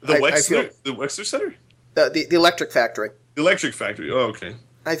no, the Wexler Center, the Electric Factory. The Electric Factory. Oh, okay.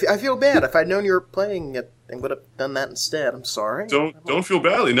 I feel bad. If I'd known you were playing it, I would have done that instead. I'm sorry. Don't feel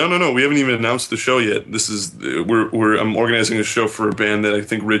badly. No. We haven't even announced the show yet. This is I'm organizing a show for a band that I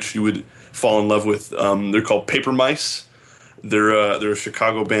think, Rich, you would fall in love with. They're called Paper Mice. They're a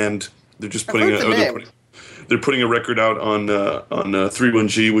Chicago band. They're just putting they're putting a record out on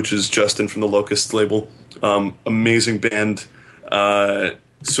 31G, which is Justin from the Locust label. Amazing band.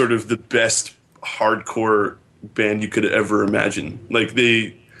 Sort of the best hardcore band you could ever imagine. Like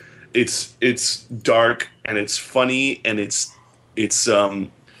it's dark and it's funny and it's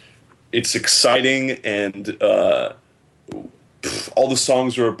exciting, and all the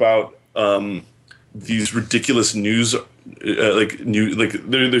songs are about these ridiculous news, they're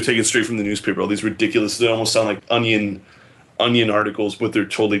taken straight from the newspaper. All these ridiculous, they almost sound like onion articles, but they're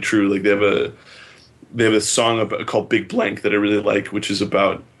totally true. Like they have a song called Big Blank that I really like, which is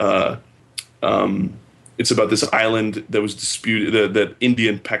about it's about this island that was disputed, that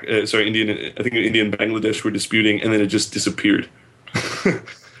India and Bangladesh were disputing, and then it just disappeared.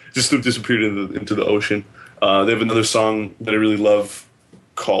 Just disappeared into the ocean. They have another song that I really love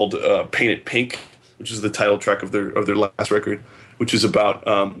called "Paint It Pink," which is the title track of their last record, which is about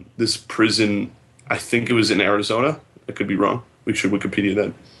this prison. I think it was in Arizona. I could be wrong. We should Wikipedia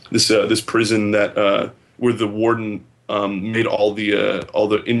that. This prison that where the warden made all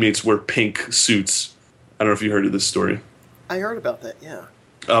the inmates wear pink suits. I don't know if you heard of this story. I heard about that. Yeah.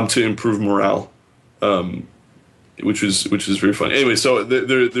 To improve morale, which is very fun. Anyway, so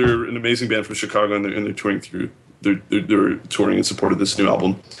they're an amazing band from Chicago, and they're touring through. They're touring in support of this new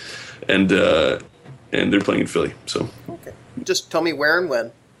album, and they're playing in Philly. So okay, just tell me where and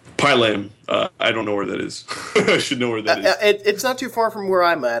when. Pylam. I don't know where that is. I should know where that is. It's not too far from where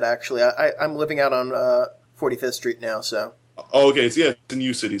I'm at, actually. I'm living out on 45th Street now, so. Oh, okay. It's in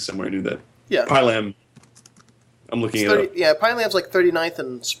U City somewhere. I knew that. Yeah. Pylam. I'm looking it up. Yeah, Pylam's like 39th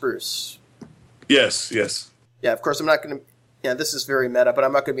and Spruce. Yes. Yeah, of course, I'm not going to. Yeah, this is very meta, but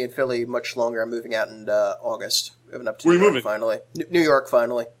I'm not going to be in Philly much longer. I'm moving out in August. Moving up to Where are you New York moving? Finally. New York,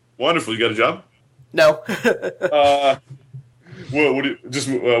 finally. Wonderful. You got a job? No.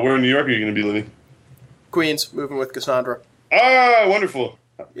 Where in New York are you going to be living? Queens, moving with Cassandra. Ah, wonderful.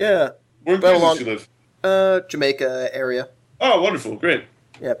 Yeah. Where in Queens do you live? Jamaica area. Oh, wonderful. Great.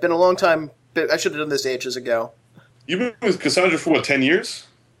 Yeah, been a long time. I should have done this ages ago. You've been with Cassandra for, what, 10 years?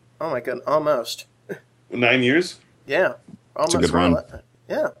 Oh, my God. Almost. 9 years? Yeah. Almost. It's a good run.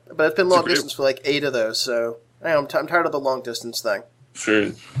 Yeah. But it's been long distance for like 8 of those, so I'm tired of the long distance thing.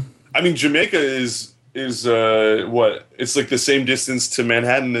 Sure. I mean, Jamaica is what? It's like the same distance to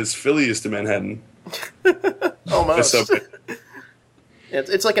Manhattan as Philly is to Manhattan. Almost.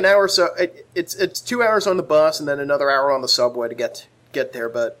 It's like an hour. So it's 2 hours on the bus and then another hour on the subway to get there.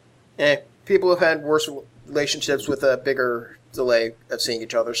 But people have had worse relationships with a bigger delay of seeing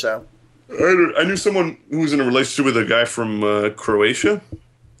each other. So I knew someone who was in a relationship with a guy from Croatia.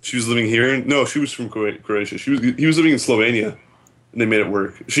 She was living here. No, she was from Croatia. He was living in Slovenia, and they made it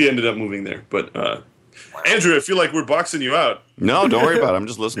work. She ended up moving there. But Andrew, I feel like we're boxing you out. No, don't worry about it. I'm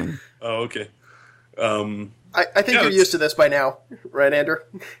just listening. Oh, okay. I think you're used to this by now, right, Andrew?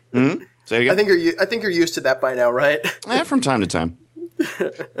 Mm-hmm. Say again? I think you're used to that by now, right? From time to time.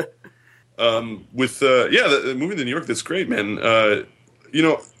 Moving to New York, that's great, man.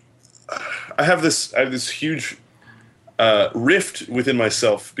 I have this huge rift within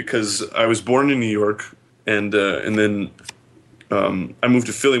myself because I was born in New York, and then I moved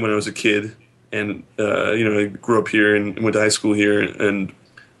to Philly when I was a kid, and I grew up here and went to high school here, and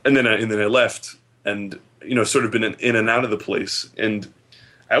then I left, and sort of been in and out of the place, and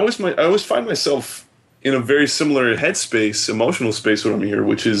I always find myself in a very similar headspace, emotional space when I'm here,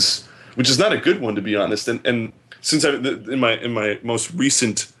 which is not a good one, to be honest. And since in my most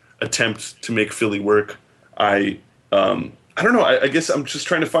recent attempt to make Philly work, I don't know. I guess I'm just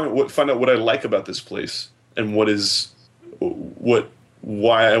trying to find out what I like about this place and why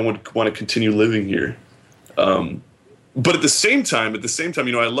I would want to continue living here. But at the same time, I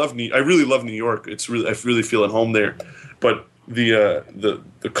really love New York. I really feel at home there. But the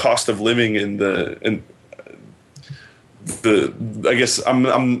cost of living and I guess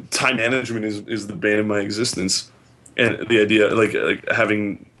time management is the bane of my existence, and the idea like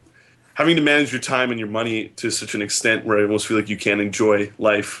having to manage your time and your money to such an extent where I almost feel like you can't enjoy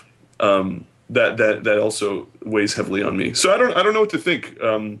life. That also weighs heavily on me. So I don't know what to think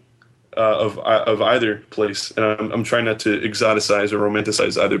of either place, and I'm trying not to exoticize or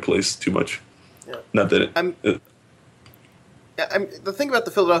romanticize either place too much. Yeah. Not that the thing about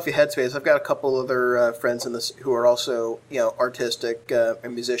the Philadelphia headspace, I've got a couple other friends in this who are also artistic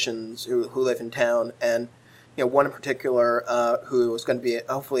and musicians who live in town, and one in particular who is going to be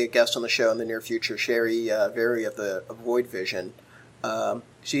hopefully a guest on the show in the near future, Sherry Very of the Void Vision.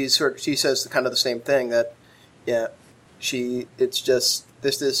 She says kind of the same thing, that it's just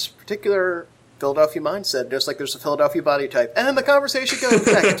this particular Philadelphia mindset, just like there's a Philadelphia body type, and the conversation goes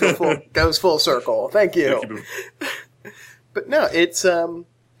back goes full circle. Thank you. But no, it's such an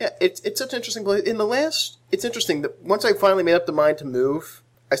interesting place. It's interesting that once I finally made up the mind to move,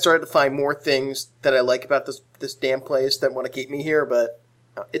 I started to find more things that I like about this damn place that want to keep me here. But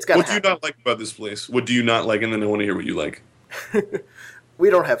it's got. What do you not like about this place? What do you not like? And then I want to hear what you like. We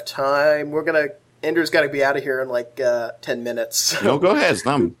don't have time. Andrew's got to be out of here in like 10 minutes. No, go ahead.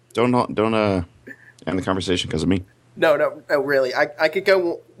 Don't And the conversation because of me. No, really. I could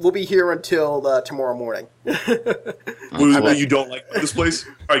go. We'll be here until tomorrow morning. What you don't like about this place?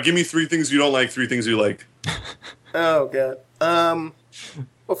 All right, give me 3 things you don't like, 3 things you like. Oh god.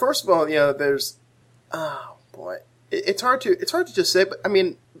 Well, first of all, there's. Oh boy, it's hard to just say, but I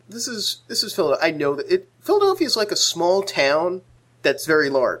mean, this is Philadelphia. I know that Philadelphia is like a small town that's very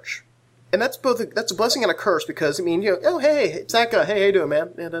large, and that's a blessing and a curse because I mean, oh hey, it's that guy. Hey, how you doing,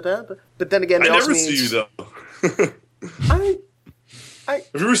 man? But then again, I it also never means, see you though. Have you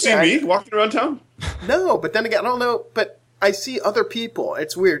ever seen me walking around town? No, but then again, I don't know. But I see other people.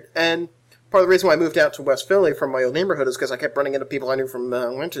 It's weird, and part of the reason why I moved out to West Philly from my old neighborhood is because I kept running into people I knew from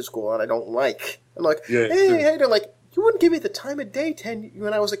winter school, and I don't like. I'm like, hey, they're like, you wouldn't give me the time of day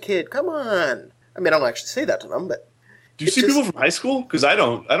when I was a kid. Come on. I mean, I don't actually say that to them, but. Do you see people from high school? Because I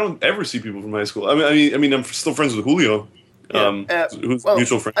don't ever see people from high school. I mean, I'm still friends with Julio, who's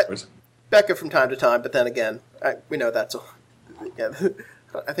mutual friends. Becca from time to time, but then again, we know that's a. Yeah,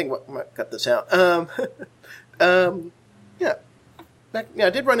 I think we might cut this out. Yeah. I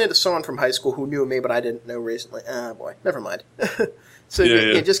did run into someone from high school who knew me, but I didn't know recently. Oh boy, never mind. So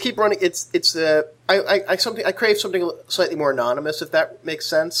just keep running. I crave something slightly more anonymous, if that makes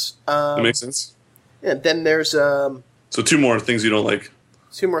sense. That makes sense. And then there's So 2 more things you don't like.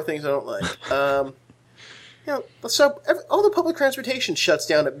 2 more things I don't like. So all the public transportation shuts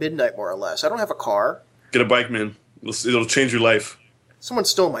down at midnight, more or less. I don't have a car. Get a bike, man. It'll change your life. Someone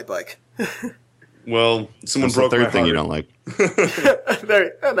stole my bike. Well, someone That's broke the my third thing heart. you don't like.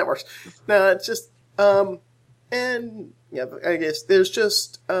 That works. No, it's just and yeah, I guess there's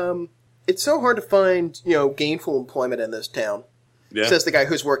just it's so hard to find gainful employment in this town. Yeah. Says the guy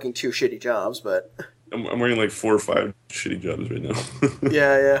who's working 2 shitty jobs, but I'm working like 4 or 5 shitty jobs right now.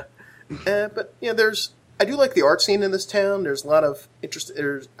 yeah. But I do like the art scene in this town. There's a lot of interest.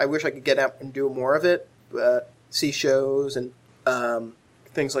 I wish I could get out and do more of it, see shows and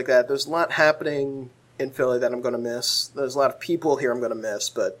things like that. There's a lot happening in Philly that I'm going to miss. There's a lot of people here I'm going to miss,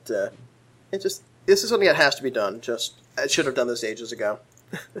 but this is something that has to be done. I should have done this ages ago.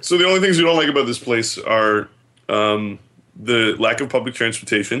 So the only things you don't like about this place are the lack of public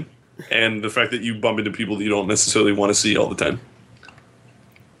transportation and the fact that you bump into people that you don't necessarily want to see all the time.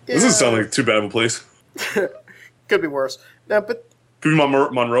 Yeah. Doesn't sound like too bad of a place. Could be worse. No, but Could be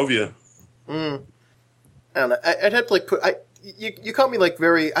Monrovia. I don't know. I'd have to you caught me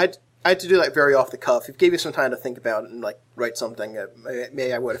very. I had to do that very off the cuff. It gave me some time to think about it and write something.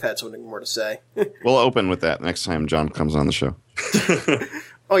 Maybe I would have had something more to say. We'll open with that next time John comes on the show.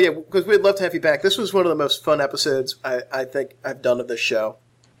 Oh yeah, because we'd love to have you back. This was one of the most fun episodes I think I've done of this show.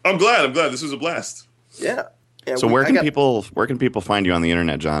 I'm glad. This was a blast. Yeah. So where can people find you on the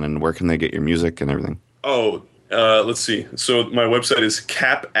internet, John, and where can they get your music and everything? Oh, let's see. So my website is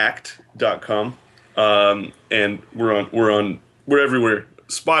capact.com, and we're everywhere.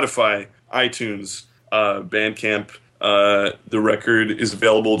 Spotify, iTunes, Bandcamp. The record is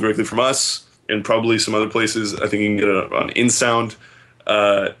available directly from us, and probably some other places. I think you can get it on InSound,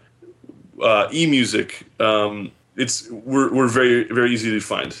 eMusic. We're very, very easy to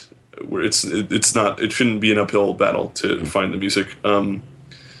find. It shouldn't be an uphill battle to find the music. And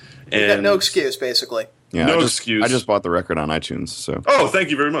you got no excuse, basically. Yeah, no excuse. I just bought the record on iTunes, so. Oh, thank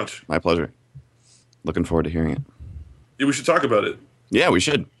you very much. My pleasure. Looking forward to hearing it. Yeah, we should talk about it. Yeah, we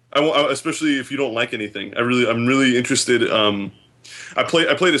should. Especially if you don't like anything. I'm really interested. I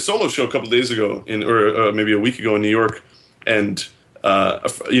played a solo show a couple of days ago, or maybe a week ago in New York, and I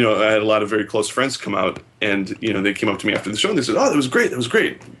had a lot of very close friends come out, and they came up to me after the show and they said, "Oh, that was great.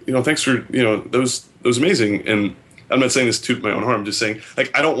 Thanks for that was amazing." And I'm not saying this to toot my own horn. I'm just saying,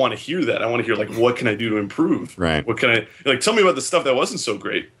 I don't want to hear that. I want to hear, what can I do to improve? Right. What can I, tell me about the stuff that wasn't so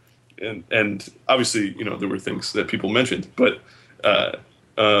great. And obviously, there were things that people mentioned. But, it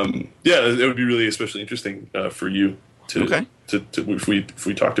would be really especially interesting for you to if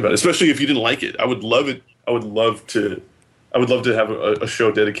we talked about it. Especially if you didn't like it. I would love it. I would love to have a show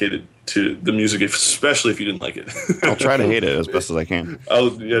dedicated to the music, especially if you didn't like it. I'll try to hate it as best as I can.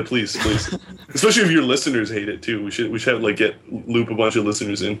 Please. Especially if your listeners hate it too. We should loop a bunch of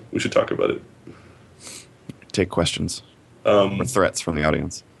listeners in. We should talk about it. Take questions or threats from the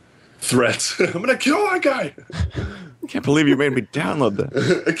audience. Threats. I'm gonna kill that guy. I can't believe you made me download that.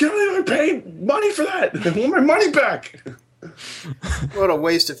 I can't believe I paid money for that. I want my money back. What a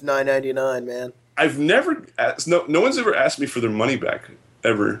waste of $9.99, man. I've never asked. No one's ever asked me for their money back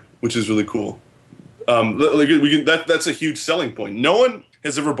ever, which is really cool. That's a huge selling point. No one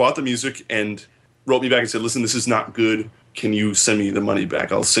has ever bought the music and wrote me back and said, "Listen, this is not good. Can you send me the money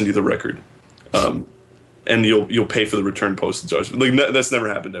back? I'll send you the record, and you'll pay for the return postage." That's never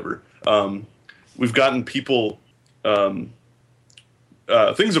happened ever. we've gotten people. Things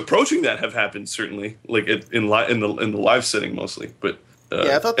approaching that have happened, certainly, like in the live setting mostly. But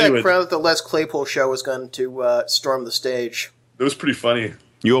I thought that anyway, crowd at the Les Claypool show was going to storm the stage. It was pretty funny.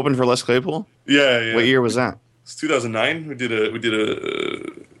 You opened for Les Claypool? Yeah. What year was that? It's 2009. We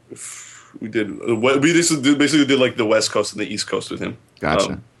basically did like the West Coast and the East Coast with him.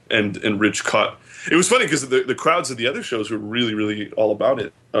 Gotcha. And Rich caught. It was funny because the crowds at the other shows were really, really all about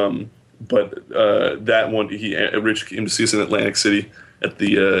it. But that one, Rich came to see us in Atlantic City at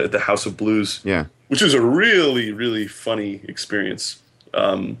the House of Blues. Yeah. Which was a really, really funny experience.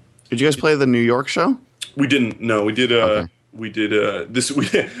 Did you guys play the New York show? We didn't. No, we did. Okay. We did this.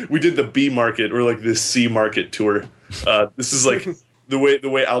 We did the B market or like the C market tour. This is like the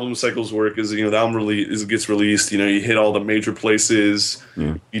way album cycles work. Is the album gets released. You hit all the major places.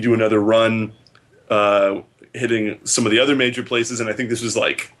 Yeah. You do another run, hitting some of the other major places, and I think this was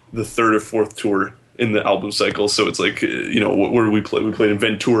like the third or fourth tour in the album cycle. So it's like where we played. We played in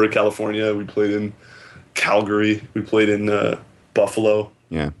Ventura, California. We played in Calgary. We played in Buffalo.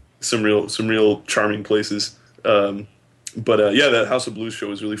 Yeah. Some real charming places. But that House of Blues show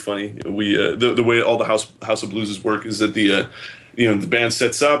was really funny. We the way all the House of Blues work is that the band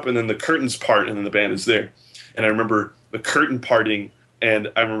sets up and then the curtains part and then the band is there. And I remember the curtain parting and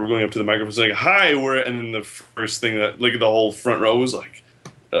I remember going up to the microphone saying, "Hi, and then the first thing that like the whole front row was like,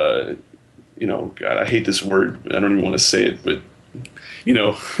 God, I hate this word. I don't even want to say it, but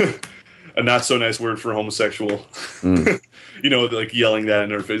a not so nice word for homosexual." Like yelling that in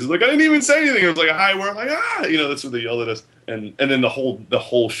their faces. Like, I didn't even say anything. It was like a hi, where I'm like, that's what they yelled at us. And then the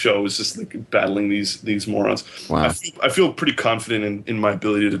whole show is just like battling these morons. Wow. I feel pretty confident in my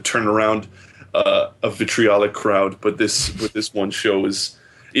ability to turn around a vitriolic crowd, but this one show is,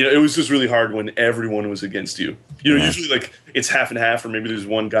 it was just really hard when everyone was against you. Usually like it's half and half, or maybe there's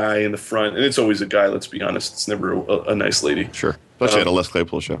one guy in the front, and it's always a guy. Let's be honest, it's never a nice lady. Sure, especially at a Les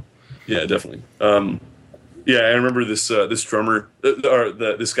Claypool show. Yeah, definitely. I remember this drummer,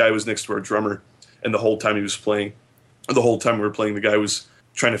 this guy was next to our drummer, and the whole time he was playing, the whole time we were playing, the guy was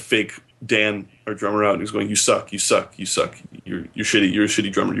trying to fake Dan, our drummer, out, and he was going, "You suck, you suck, you suck, you're shitty, you're a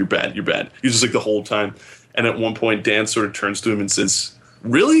shitty drummer, you're bad, you're bad." He was just like the whole time, and at one point Dan sort of turns to him and says,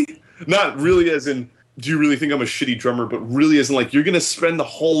 "Really? Not really as in, do you really think I'm a shitty drummer, but really as in like, you're going to spend the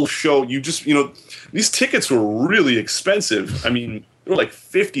whole show, you just, these tickets were really expensive. I mean, they were like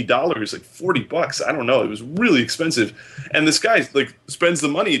 $50, like $40. I don't know. It was really expensive. And this guy like spends the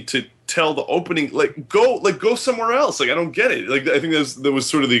money to tell the opening, go somewhere else. Like, I don't get it. Like, I think that was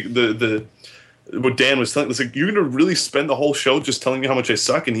sort of the what Dan was telling. It's like, you're going to really spend the whole show just telling me how much I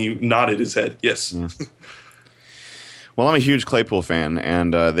suck? And he nodded his head. Yes. Yeah. Well, I'm a huge Claypool fan,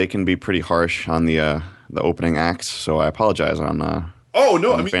 and they can be pretty harsh on the opening acts. So I apologize on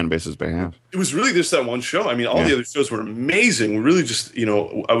the fan base's behalf. It was really just that one show. I mean, all the other shows were amazing. We really just,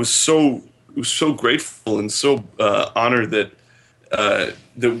 I was so grateful and so honored that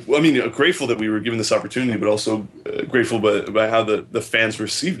grateful that we were given this opportunity, but also grateful by how the fans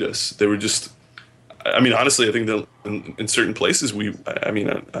received us. They were just, I mean, honestly, I think that in certain places I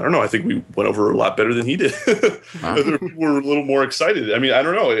don't know. I think we went over a lot better than he did. Other people were a little more excited. I mean, I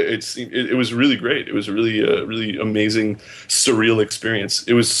don't know. It was really great. It was a really amazing, surreal experience.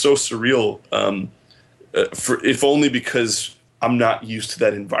 It was so surreal, if only because I'm not used to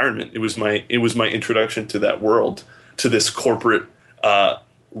that environment. It was my introduction to that world, to this corporate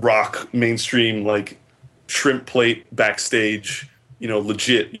rock mainstream, like shrimp plate backstage.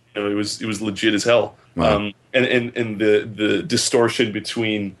 Legit. It was legit as hell. Wow. And the distortion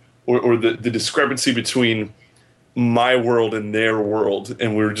between, or the discrepancy between my world and their world,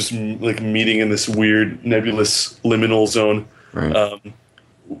 and we were just like meeting in this weird nebulous liminal zone. Right.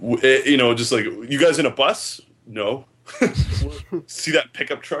 Just like, you guys in a bus? No. See that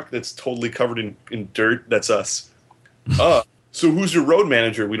pickup truck that's totally covered in dirt? That's us. So who's your road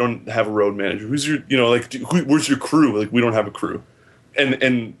manager? We don't have a road manager. Who's your, where's your crew? Like, we don't have a crew.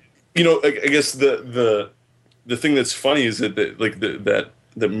 And I guess the thing that's funny is that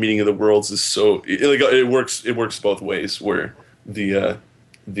the meeting of the worlds is so it works both ways, where the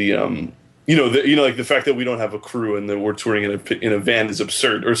fact that we don't have a crew and that we're touring in a van is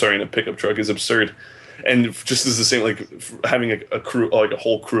absurd, or sorry, in a pickup truck is absurd, and just as the same, like having a crew, like a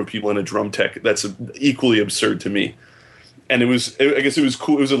whole crew of people and a drum tech, that's equally absurd to me. And I guess it was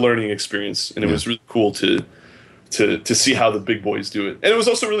cool. It was a learning experience, and it was really cool to see how the big boys do it. And it was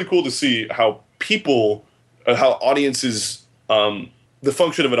also really cool to see how how audiences, the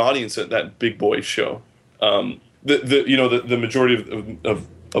function of an audience at that big boy show. The majority of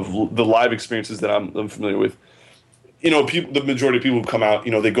the live experiences that I'm familiar with, the majority of people who come out,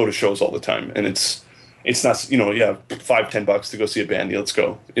 they go to shows all the time, and it's not, $5-10 to go see a band. Yeah, let's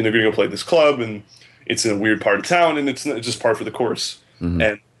go, and they're going to go play this club, and it's in a weird part of town, and it's just par for the course. Mm-hmm.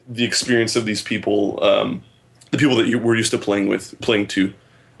 And the experience of these people, the people that we're used to playing to,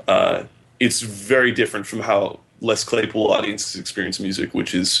 it's very different from how Les Claypool audiences experience music,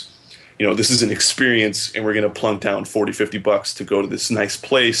 which is, this is an experience, and we're going to plunk down $40-50 to go to this nice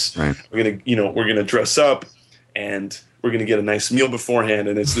place. Right. We're going to dress up, and we're going to get a nice meal beforehand,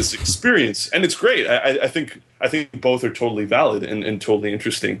 and it's this experience, and it's great. I think both are totally valid and totally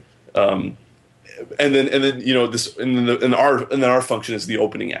interesting. And then our function is the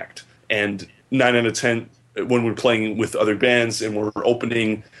opening act, and 9 out of 10 when we're playing with other bands and we're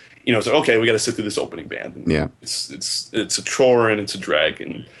opening, it's like, okay, we got to sit through this opening band. And yeah, it's a chore and it's a drag,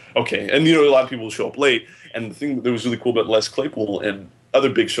 and okay, and a lot of people show up late. And the thing that was really cool about Les Claypool and other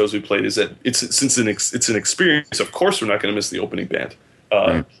big shows we played is that it's an experience. Of course, we're not going to miss the opening band,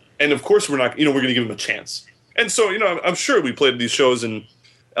 right. And of course, we're not. We're going to give them a chance. And so, I'm sure we played these shows, and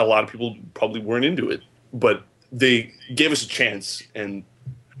a lot of people probably weren't into it, but they gave us a chance. And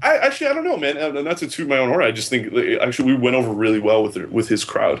I don't know, man. Not to toot my own horn, I just think actually we went over really well with his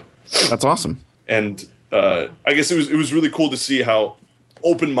crowd. That's awesome. And I guess it was really cool to see how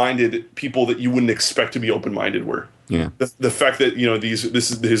open-minded people that you wouldn't expect to be open-minded were. Yeah. The fact that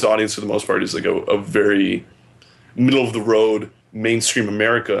this is his audience for the most part is like a very middle of the road mainstream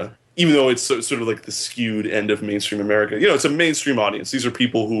America, even though it's sort of like the skewed end of mainstream America. It's a mainstream audience. These are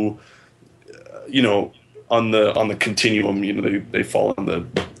people who, on the continuum, they fall in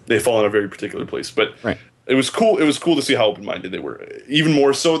a very particular place. But right. It was cool. It was cool to see how open-minded they were, even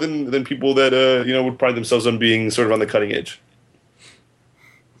more so than people that would pride themselves on being sort of on the cutting edge.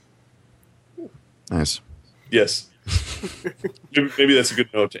 Nice. Yes. Maybe that's a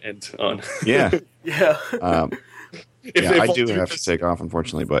good note to end on. Yeah. Yeah. I do have to take off,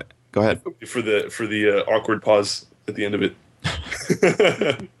 unfortunately, but go ahead. For the awkward pause at the end of it.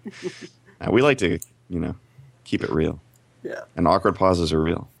 We like to, keep it real. Yeah. And awkward pauses are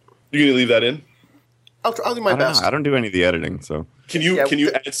real. You gonna leave that in? I'll do my best. I don't do any of the editing, so. Can you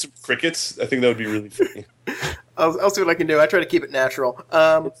add some crickets? I think that would be really funny. I'll see what I can do. I try to keep it natural.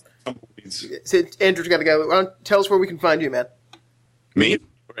 So Andrew's got to go. Tell us where we can find you, man. Me?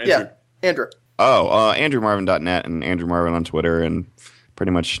 Yeah, Andrew. AndrewMarvin.net and Andrew Marvin on Twitter and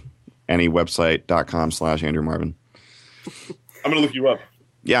pretty much any website.com/Andrew Marvin. I'm going to look you up.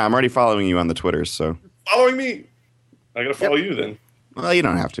 Yeah, I'm already following you on the Twitter, so. Following me? I got to follow you then. Well, you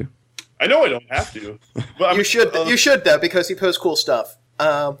don't have to. I know I don't have to. But You should, though, because he posts cool stuff.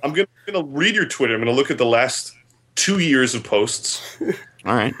 I'm going to read your Twitter. I'm going to look at the last 2 years of posts.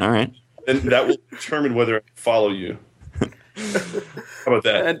 All right. And that will determine whether I follow you. How about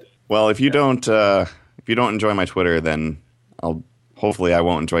that? Well, if you don't enjoy my Twitter, then hopefully I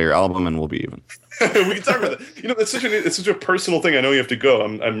won't enjoy your album, and we'll be even. We can talk about that. It's such a personal thing. I know you have to go.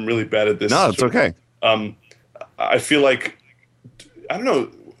 I'm really bad at this. No, it's okay. I feel like I don't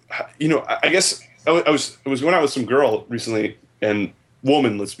know. I guess I was going out with some girl recently, and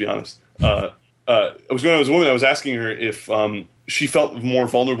woman. Let's be honest. I was going out with a woman. I was asking her if she felt more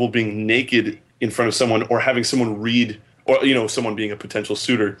vulnerable being naked in front of someone, or having someone read, or someone being a potential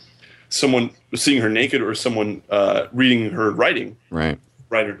suitor, someone seeing her naked, or someone reading her writing. Right.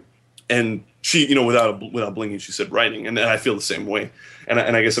 Writer. And she, without blinking, she said writing, and I feel the same way. And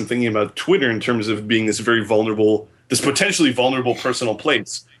I guess I'm thinking about Twitter in terms of being this very vulnerable, this potentially vulnerable personal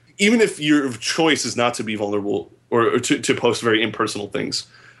place, even if your choice is not to be vulnerable or to post very impersonal things.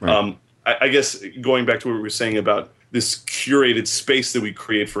 Right. I guess going back to what we were saying about this curated space that we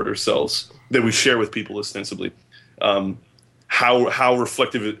create for ourselves, that we share with people ostensibly, how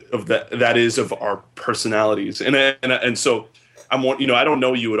reflective of that is of our personalities, and so. I don't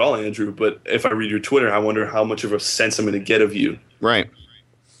know you at all, Andrew, but if I read your Twitter, I wonder how much of a sense I'm going to get of you. Right.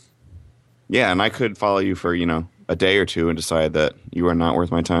 Yeah, and I could follow you for, a day or two and decide that you are not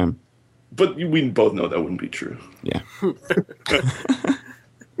worth my time. But we both know that wouldn't be true. Yeah. All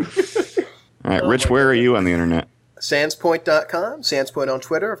right, Rich, where are you on the internet? Sandspoint.com, Sandspoint on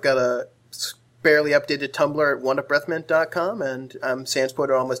Twitter. I've got a barely updated Tumblr at oneupbreathmint.com, and I'm Sandspoint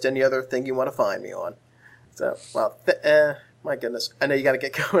on almost any other thing you want to find me on. So, my goodness. I know you got to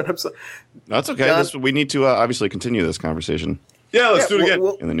get going. I'm sorry. That's okay. John, we need to obviously continue this conversation. Yeah, let's do it again.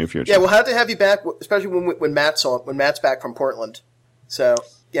 In the near future. Yeah, we'll have to have you back, especially when Matt's on. When Matt's back from Portland. So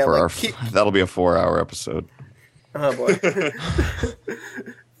yeah, that'll be a 4-hour episode. Oh boy.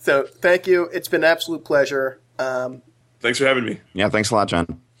 So thank you. It's been an absolute pleasure. Thanks for having me. Yeah, thanks a lot,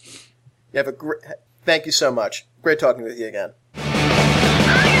 John. Thank you so much. Great talking with you again.